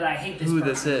that I hate this Who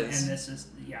person. this is. And this is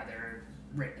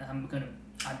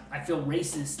I feel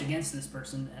racist against this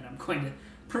person, and I'm going to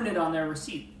print it on their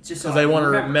receipt just so Because I want to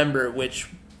remember remember which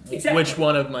Exactly.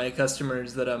 one of my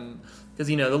customers that I'm. Because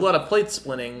there's a lot of plate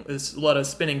splitting. There's a lot of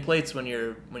spinning plates when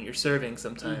you're serving.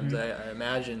 Sometimes I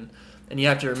imagine, and you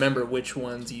have to remember which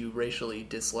ones you racially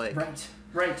dislike.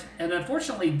 Right. And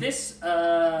unfortunately, this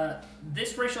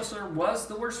racial slur was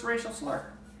the worst racial slur.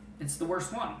 It's the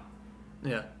worst one.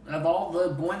 Yeah. Of all the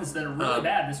ones that are really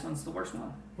bad, this one's the worst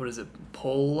one. What is it?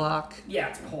 Pollock? Yeah,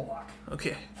 it's Pollock.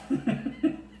 Okay.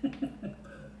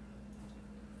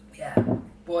 Yeah.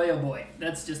 Boy, oh boy.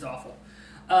 That's just awful.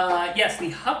 Yes, the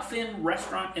Huck Finn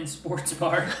Restaurant and Sports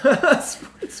Bar. Sports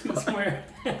bar. It's where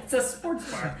it's a sports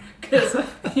bar. Because,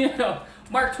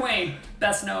 Mark Twain,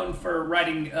 best known for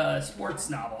writing sports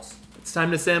novels. It's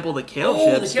time to sample the kale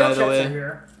Oh, chips, the kale by the chips way. are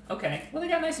here. Okay. Well, they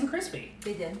got nice and crispy.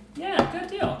 They did. Yeah, good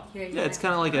deal. Here you Yeah, go. it's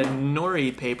kind of like a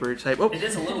nori paper type. Oh, It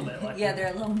is a little bit like Yeah, they're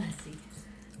a little messy.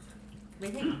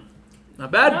 What do you think?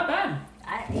 not bad. Not bad.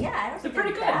 I don't They're think pretty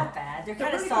they're good. that bad. They're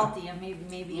kind of pretty salty and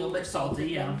maybe A little bit salty, over-salted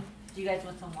yeah. them. Do you guys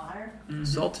want some water?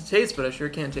 Salt to taste, but I sure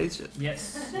can't taste it.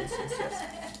 Yes.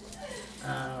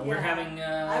 We're having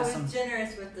I was some...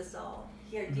 generous with the salt.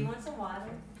 Here, do you want some water?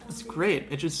 It's great.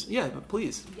 It just, but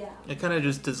please. Yeah. It kind of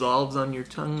just dissolves on your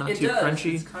tongue, not It too does.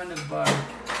 crunchy. It's kind of...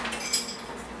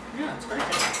 yeah, it's very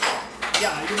good.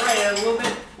 Yeah, you're right. A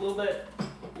little bit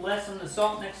less on the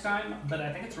salt next time, but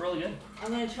I think it's really good. I'm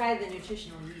going to try the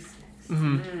nutritional yeast next.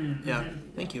 Yeah,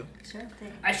 thank you. Sure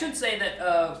thing. I should say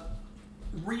that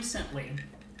recently,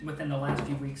 within the last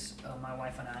few weeks, my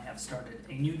wife and I have started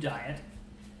a new diet.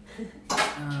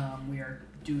 We are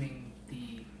doing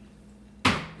the...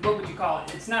 What would you call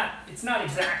it? It's not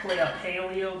exactly a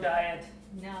paleo diet.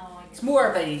 No, I guess. It's more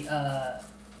of a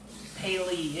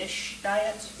paleo-ish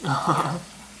diet.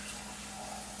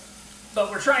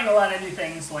 But we're trying a lot of new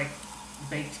things like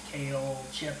baked kale,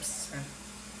 chips,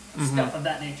 and stuff of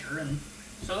that nature. And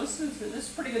so this is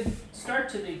a pretty good start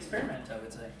to the experiment, I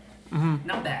would say.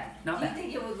 Not bad. Not Do you bad.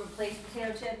 think it would replace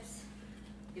potato chips?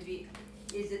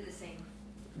 Is it the same?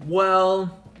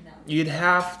 Well, No. You'd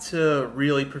have to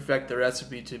really perfect the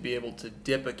recipe to be able to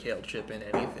dip a kale chip in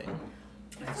anything.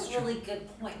 That's a really good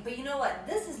point. But you know what?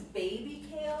 This is baby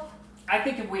kale. I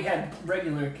think if we had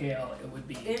regular kale, it would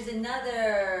be. There's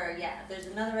another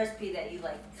recipe that you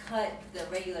like cut the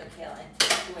regular kale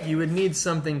into squares. You would need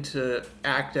something to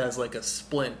act as like a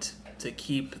splint to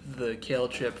keep the kale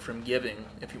chip from giving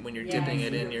when you're dipping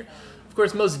it in your. Of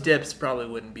course, most dips probably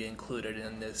wouldn't be included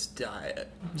in this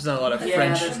diet. There's not a lot of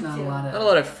French. There's not a lot of. Not a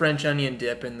lot of French onion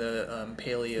dip in the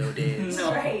paleo days.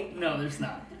 No, Right. no, there's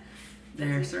not.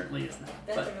 There certainly is not.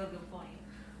 That's a real good point.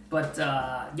 But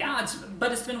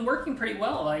it's been working pretty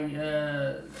well. I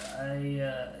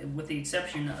with the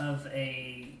exception of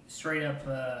a straight up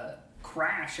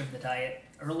crash of the diet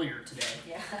earlier today.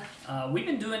 Yeah. We've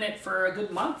been doing it for a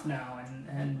good month now,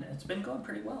 and it's been going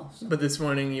pretty well. So. But this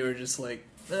morning you were just like,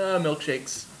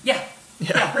 milkshakes. Yeah,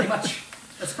 pretty much.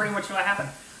 That's pretty much what happened.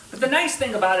 But the nice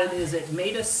thing about it is it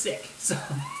made us sick. So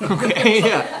Okay,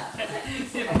 yeah.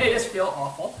 it made us feel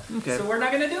awful. Okay. So we're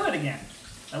not going to do it again.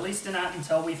 At least not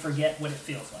until we forget what it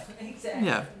feels like. Exactly.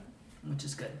 Yeah. Which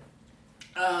is good.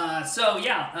 Back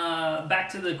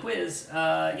to the quiz.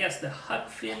 Yes, the Huck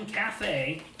Finn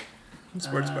Cafe.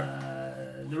 Sports bar.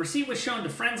 The receipt was shown to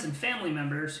friends and family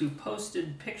members who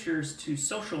posted pictures to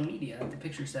social media. The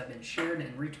pictures have been shared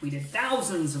and retweeted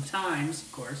thousands of times,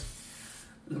 of course.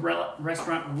 The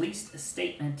restaurant released a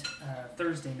statement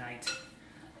Thursday night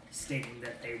stating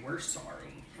that they were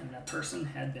sorry and that person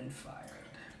had been fired.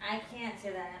 I can't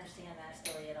say that I understand that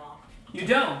story at all. You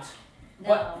don't?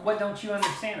 No. What don't you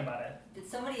understand about it? Did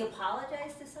somebody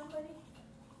apologize to somebody?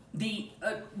 The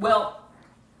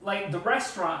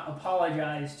restaurant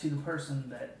apologized to the person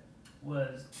that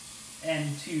was,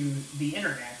 and to the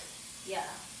internet. Yeah.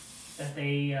 That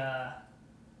they,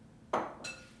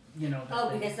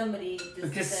 Because somebody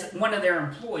just said, one of their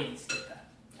employees did that.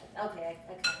 okay,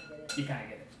 I kind of get it. You kind of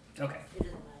get it. Okay. It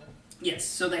doesn't matter. Yes,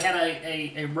 so they had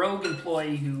a rogue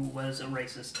employee who was a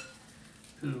racist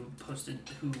who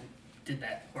did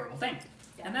that horrible thing.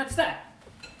 Yeah. And that's that.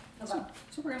 Okay.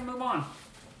 So we're going to move on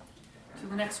to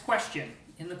the next question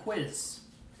in the quiz.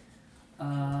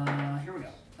 Here we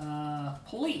go.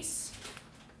 Police.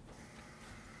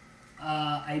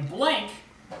 A blank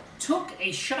took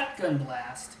a shotgun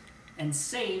blast and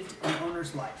saved an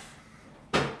owner's life.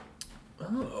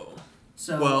 Oh.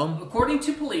 So, according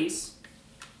to police,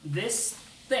 this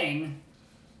thing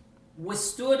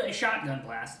withstood a shotgun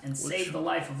blast and saved the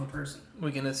life of a person.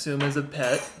 We can assume as a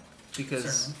pet, because...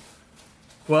 Certainly.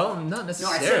 Well, not No,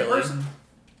 necessarily. I said person.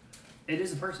 It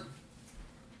is a person.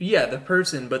 Yeah, the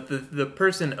person, but the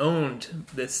person owned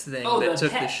this thing that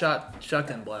took pet. the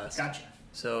shotgun blast. Gotcha.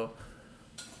 So,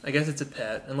 I guess it's a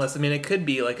pet. Unless, it could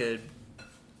be like a,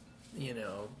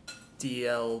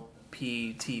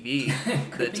 DLP TV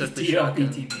that took the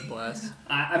shotgun blast.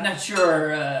 I'm not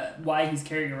sure why he's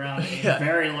carrying around a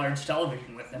very large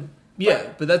television with him. Yeah,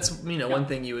 but that's, one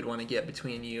thing you would want to get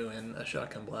between you and a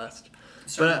shotgun blast.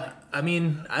 Certainly.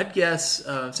 But, I'd guess,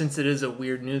 since it is a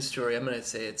weird news story, I'm going to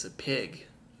say it's a pig.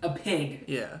 A pig?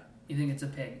 Yeah. You think it's a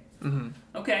pig? Mm-hmm.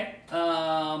 Okay.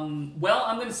 I'm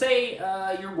going to say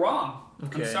you're wrong.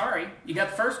 Okay. I'm sorry. You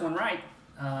got the first one right.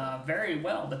 Very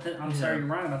well, but I'm sorry you're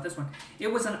wrong about this one.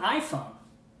 It was an iPhone.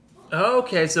 Oh,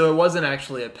 okay, so it wasn't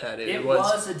actually a pet. It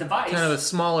was a device. Kind of a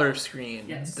smaller screen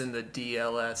than the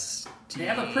DLS. They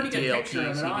have a pretty good DLP picture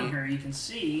of it on TV. here. You can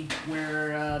see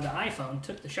where the iPhone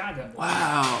took the shotgun.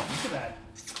 Wow. Look at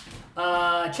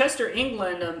that. Chester,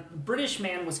 England, a British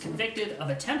man was convicted of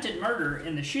attempted murder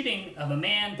in the shooting of a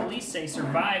man police say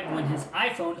survived when his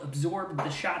iPhone absorbed the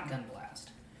shotgun blast.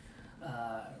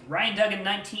 Ryan Duggan,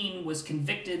 19, was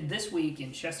convicted this week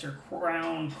in Chester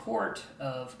Crown Court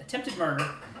of attempted murder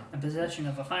and possession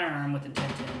of a firearm with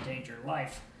intent to endanger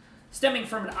life, stemming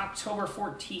from an October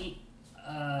 14th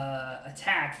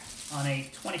attack on a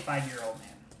 25-year-old man.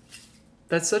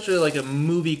 That's such a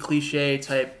movie cliche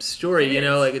type story,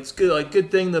 it's good.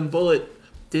 Good thing the bullet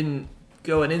didn't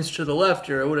go an inch to the left,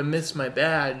 or I would have missed my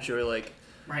badge, or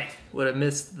would have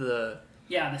missed the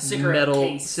cigarette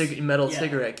case.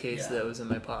 Cigarette case that was in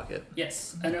my pocket.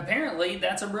 Yes, and apparently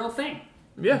that's a real thing.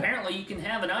 Yeah. Apparently you can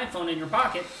have an iPhone in your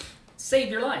pocket, save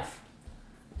your life.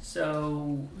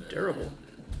 So terrible.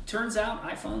 Turns out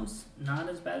iPhones not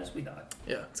as bad as we thought.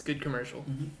 Yeah, it's a good commercial.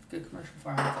 Mm-hmm. Good commercial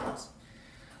for iPhones.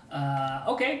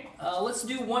 Okay, let's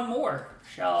do one more.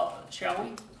 Shall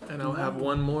we? And I'll have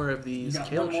one more of these kale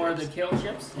chips. One more of the kale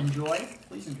chips. Enjoy.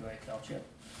 Please enjoy a kale chip.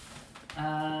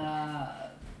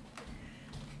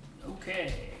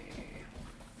 Okay.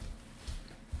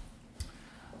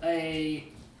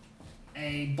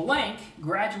 A blank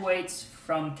graduates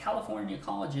from California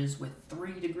colleges with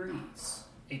 3 degrees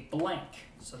a blank.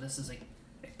 So this is a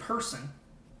person.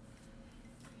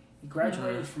 He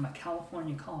graduated from a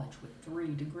California college with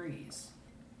 3 degrees.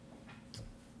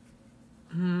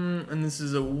 And this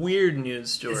is a weird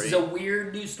news story. This is a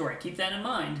weird news story. Keep that in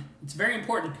mind. It's very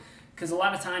important because a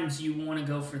lot of times you want to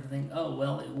go for the thing, oh,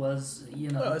 well, it was,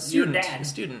 a student. your dad. A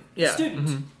student. Yeah. A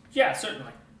student. Yeah,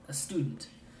 certainly. A student.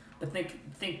 But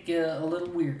think a little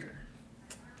weirder.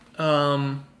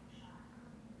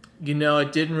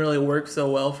 It didn't really work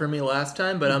so well for me last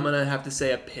time, but I'm going to have to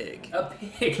say a pig. A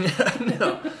pig.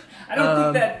 No. I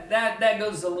don't think that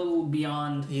goes a little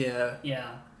beyond. Yeah.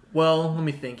 Yeah. Well, let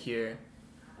me think here.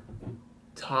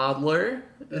 Toddler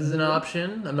is an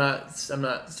option. I'm not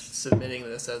submitting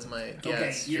this as my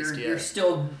guess. Okay, just yet.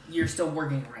 you're still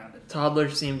working around it. Toddler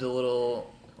seems a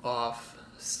little off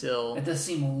still. It does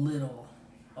seem a little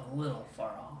far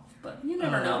off, but you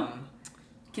never know.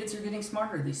 Kids are getting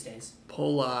smarter these days.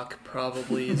 Polak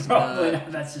probably is Probably not.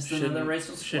 not. That's just another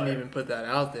racial slur. Shouldn't even put that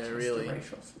out there, Just really. a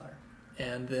racial slur.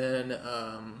 And then,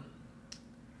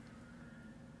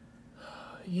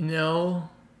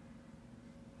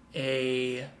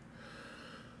 a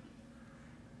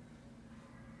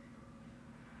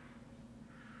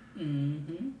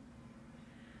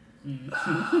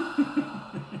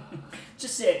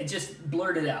Just say it. Just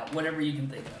blurt it out. Whatever you can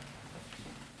think of.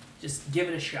 Just give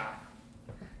it a shot.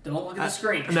 Don't look at the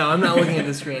screen. No, I'm not looking at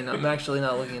the screen. I'm actually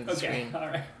not looking at the Okay, screen. all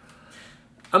right.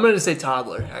 I'm going to say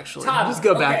toddler, actually. Toddler, Just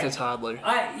go back okay. to toddler.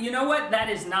 You know what? That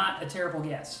is not a terrible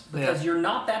guess because you're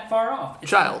not that far off.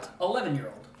 It's Child.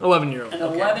 11-year-old. 11-year-old. An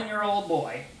okay. 11-year-old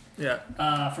boy Yeah.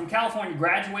 from California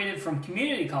graduated from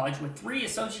community college with 3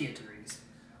 associate degrees.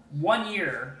 1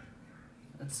 year.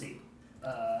 Let's see.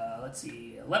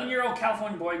 11-year-old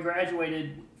California boy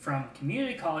graduated from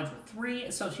community college with 3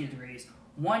 associate degrees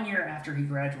 1 year after he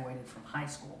graduated from high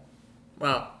school.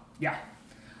 Wow. Yeah.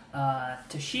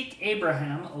 Tashik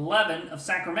Abraham, 11, of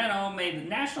Sacramento, made the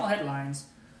national headlines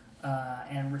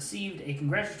and received a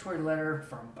congratulatory letter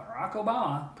from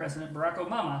President Barack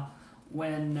Obama,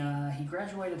 when he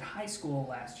graduated high school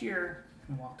last year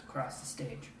and walked across the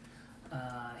stage.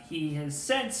 He has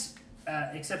since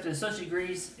accepted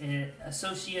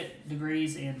associate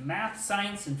degrees in math,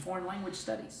 science, and foreign language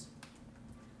studies.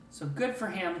 So good for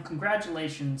him.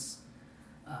 Congratulations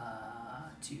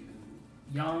to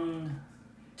young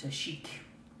Tashik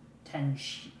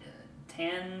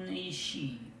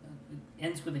Tanishi.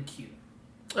 Ends with a Q.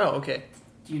 Oh, okay.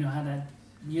 Do you know how to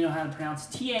pronounce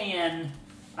Tanishq?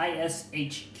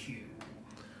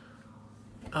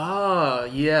 Ah,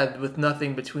 yeah, with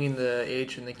nothing between the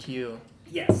H and the Q.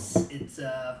 Yes, it's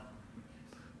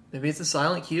Maybe it's a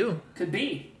silent Q. could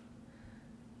be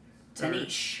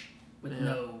Tanish with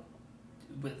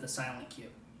the silent Q.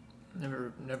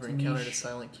 Never Tanish encountered a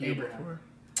silent Q Abraham. before.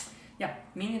 Yeah,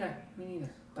 me neither.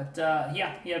 But he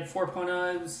had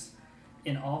 4.0s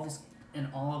in all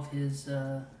of his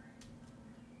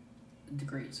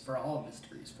degrees. For all of his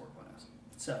degrees, 4.0s.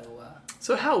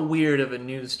 So how weird of a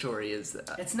news story is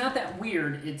that? It's not that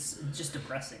weird. It's just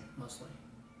depressing, mostly.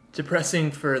 Depressing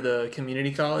for the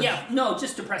community college? Yeah, no,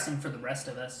 just depressing for the rest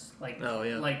of us. Like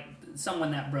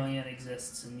someone that brilliant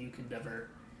exists, and you could never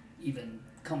even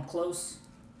come close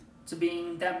to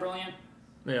being that brilliant.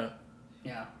 Yeah.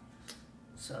 Yeah.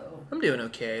 So I'm doing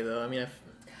okay though. I mean,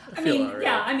 I feel alright.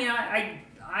 Yeah. I mean,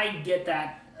 I get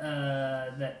that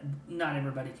that not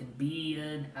everybody can be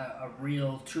a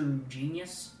real true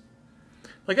genius.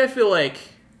 Like I feel like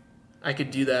I could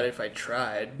do that if I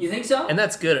tried. You think so? And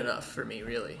that's good enough for me,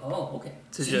 really. Oh, okay.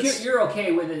 So you're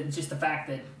okay with it? Just the fact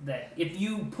that if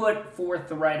you put forth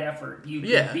the right effort, you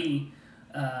could be,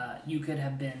 you could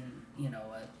have been,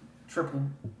 a triple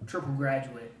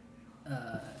graduate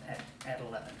at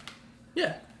 11.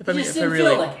 Yeah, If I didn't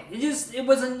feel like it. It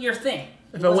wasn't your thing.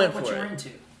 If I went what for you were it. into.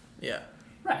 Yeah.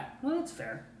 Right. Well, that's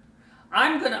fair.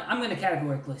 I'm gonna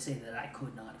categorically say that I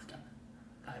could not have done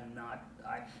it. I'm not.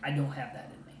 I don't have that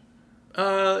in me.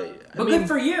 But good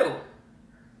for you.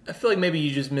 I feel like maybe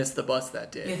you just missed the bus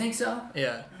that day. You think so?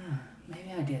 Yeah.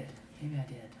 Maybe I did.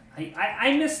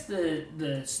 I missed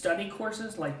the study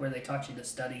courses, like where they taught you to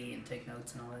study and take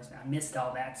notes and all that stuff. I missed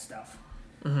all that stuff.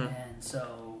 Mm-hmm. And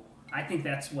so I think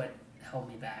that's what held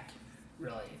me back,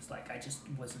 really. It's like I just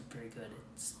wasn't very good at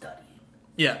studying.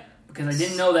 Yeah. Because I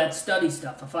didn't know that study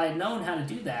stuff. If I had known how to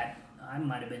do that, I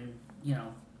might have been,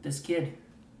 this kid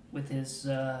with his,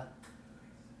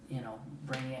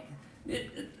 brain.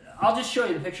 I'll just show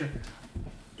you the picture.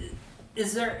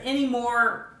 Is there any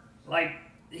more, like,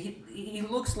 he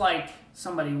looks like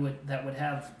somebody that would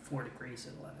have 4 degrees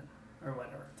at 11, or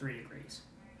whatever, 3 degrees.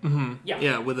 Mm-hmm. Yeah.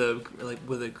 Yeah, with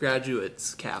a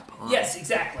graduate's cap on. Yes,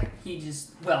 exactly. He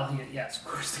just yes, of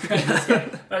course, the graduate's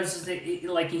cap. But it's just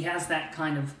like he has that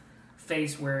kind of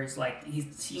face where it's like he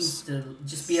seems to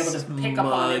just be able to pick up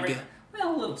on everything.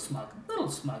 Well, a little smug.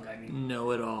 I mean,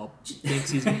 know it all.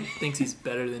 Thinks he's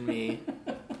better than me.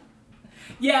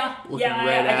 Yeah, Looking I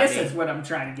right at guess me. that's what I'm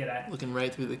trying to get at. Looking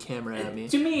right through the camera at me.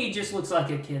 To me, he just looks like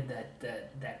a kid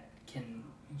that can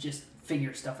just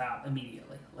figure stuff out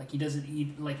immediately. Like he doesn't.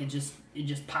 It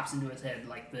just pops into his head.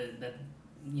 Like the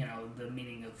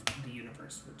meaning of the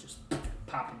universe would just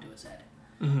pop into his head.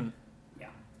 Mm-hmm. Yeah.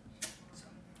 So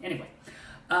anyway,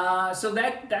 so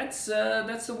that's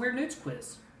the Weird News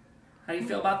quiz. How do you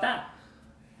feel about that?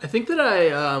 I think that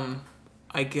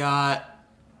I got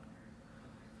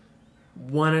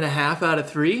 1.5 out of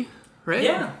 3, right?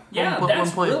 Yeah.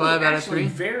 That's 1.5 really out of 3.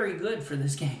 very good for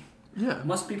this game. Yeah.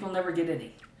 Most people never get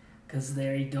any because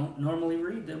they don't normally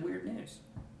read the Weird News.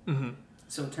 Mm-hmm.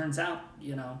 So it turns out,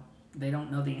 they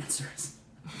don't know the answers.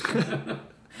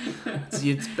 So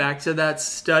it's back to that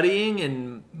studying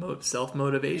and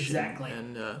self-motivation. Exactly.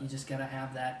 And you just gotta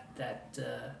have that.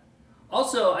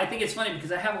 Also, I think it's funny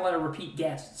because I have a lot of repeat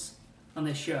guests on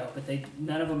this show, but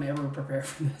none of them ever prepare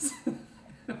for this.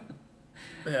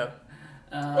 yeah.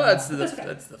 Well, that's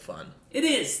the fun. It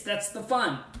is. That's the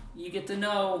fun. You get to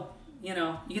know. You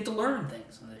get to learn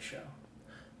things on this show.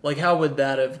 Like, how would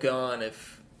that have gone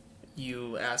if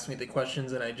you asked me the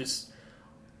questions and I just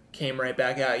came right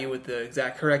back at you with the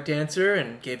exact correct answer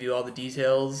and gave you all the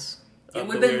details of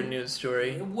the Weird News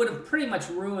story? It would have pretty much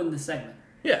ruined the segment.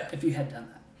 Yeah. If you had done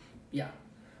that. Yeah.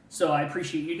 So I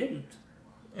appreciate you didn't.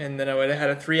 And then I would have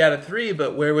had a 3 out of 3,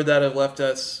 but where would that have left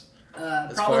us?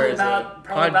 Probably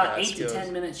about 8 to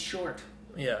 10 minutes short.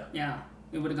 Yeah. Yeah.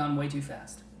 It would have gone way too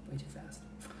fast.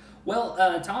 Well,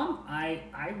 Tom, I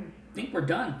think we're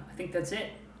done. I think that's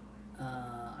it.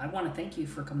 I want to thank you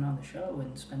for coming on the show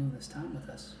and spending this time with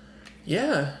us.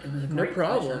 Yeah, it was a no great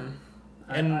problem.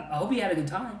 Pleasure. And I hope you had a good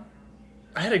time.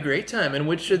 I had a great time. And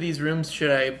which of these rooms should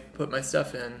I put my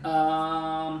stuff in?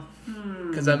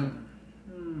 Because I'm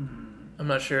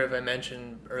not sure if I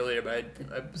mentioned earlier, but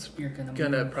I was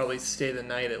gonna probably stay the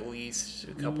night at least,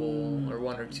 a couple or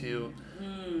 1 or 2.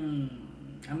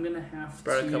 I'm gonna have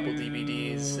brought a couple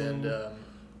DVDs and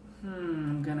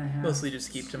I'm gonna have mostly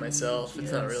just keep to myself.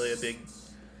 It's not really a big.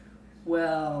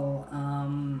 Well,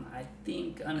 I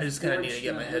think I just kind of need to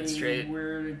get my head straight.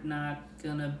 We're not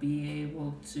gonna be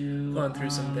able to. Going through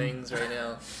some things right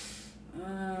now.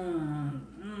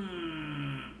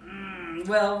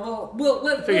 Well,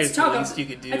 let's talk. I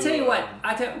tell you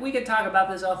what, we could talk about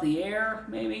this off the air,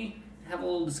 maybe. Have a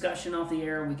little discussion off the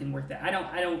air. We can work that. I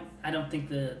don't think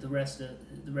the rest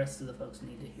of the folks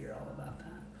need to hear all about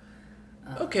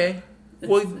that. Okay.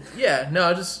 Well, yeah.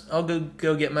 No, I'll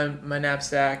go get my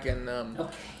knapsack and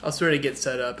okay. I'll sort of get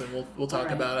set up and we'll talk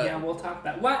about it. Yeah, we'll talk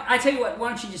about it. Well, I tell you what. Why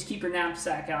don't you just keep your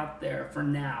knapsack out there for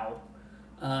now,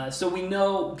 so we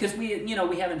know, because we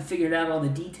haven't figured out all the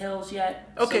details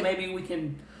yet. Okay. So maybe we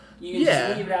can. You can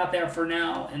just leave it out there for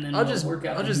now, and then I'll just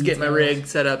get my rig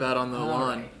set up out on the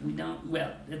lawn. Right. We don't.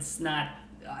 Well, it's not.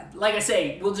 Like I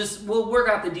say, we'll work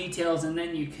out the details, and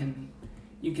then you can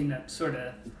sort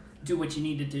of do what you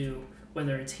need to do,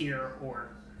 whether it's here or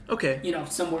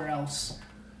somewhere else,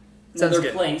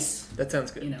 another place. That sounds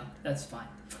good. That's fine.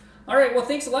 All right. Well,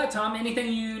 thanks a lot, Tom.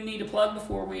 Anything you need to plug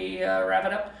before we wrap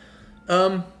it up?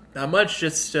 Not much.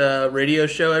 Just a radio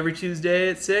show every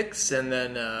Tuesday at 6, and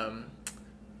then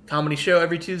comedy show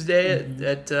every Tuesday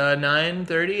at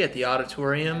 9:30 at the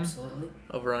Auditorium. Absolutely.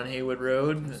 Over on Haywood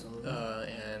Road. Absolutely.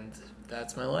 And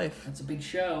that's my life. That's a big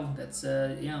show. That's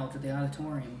over the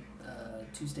Auditorium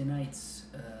Tuesday nights.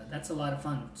 That's a lot of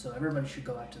fun. So everybody should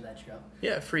go out to that show.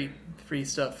 Yeah, free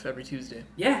stuff every Tuesday.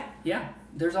 Yeah.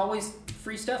 There's always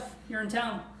free stuff here in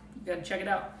town. You got to check it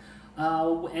out.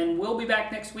 And we'll be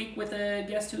back next week with a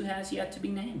guest who has yet to be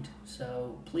named.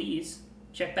 So please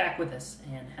check back with us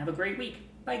and have a great week.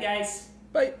 Bye, guys.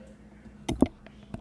 Bye.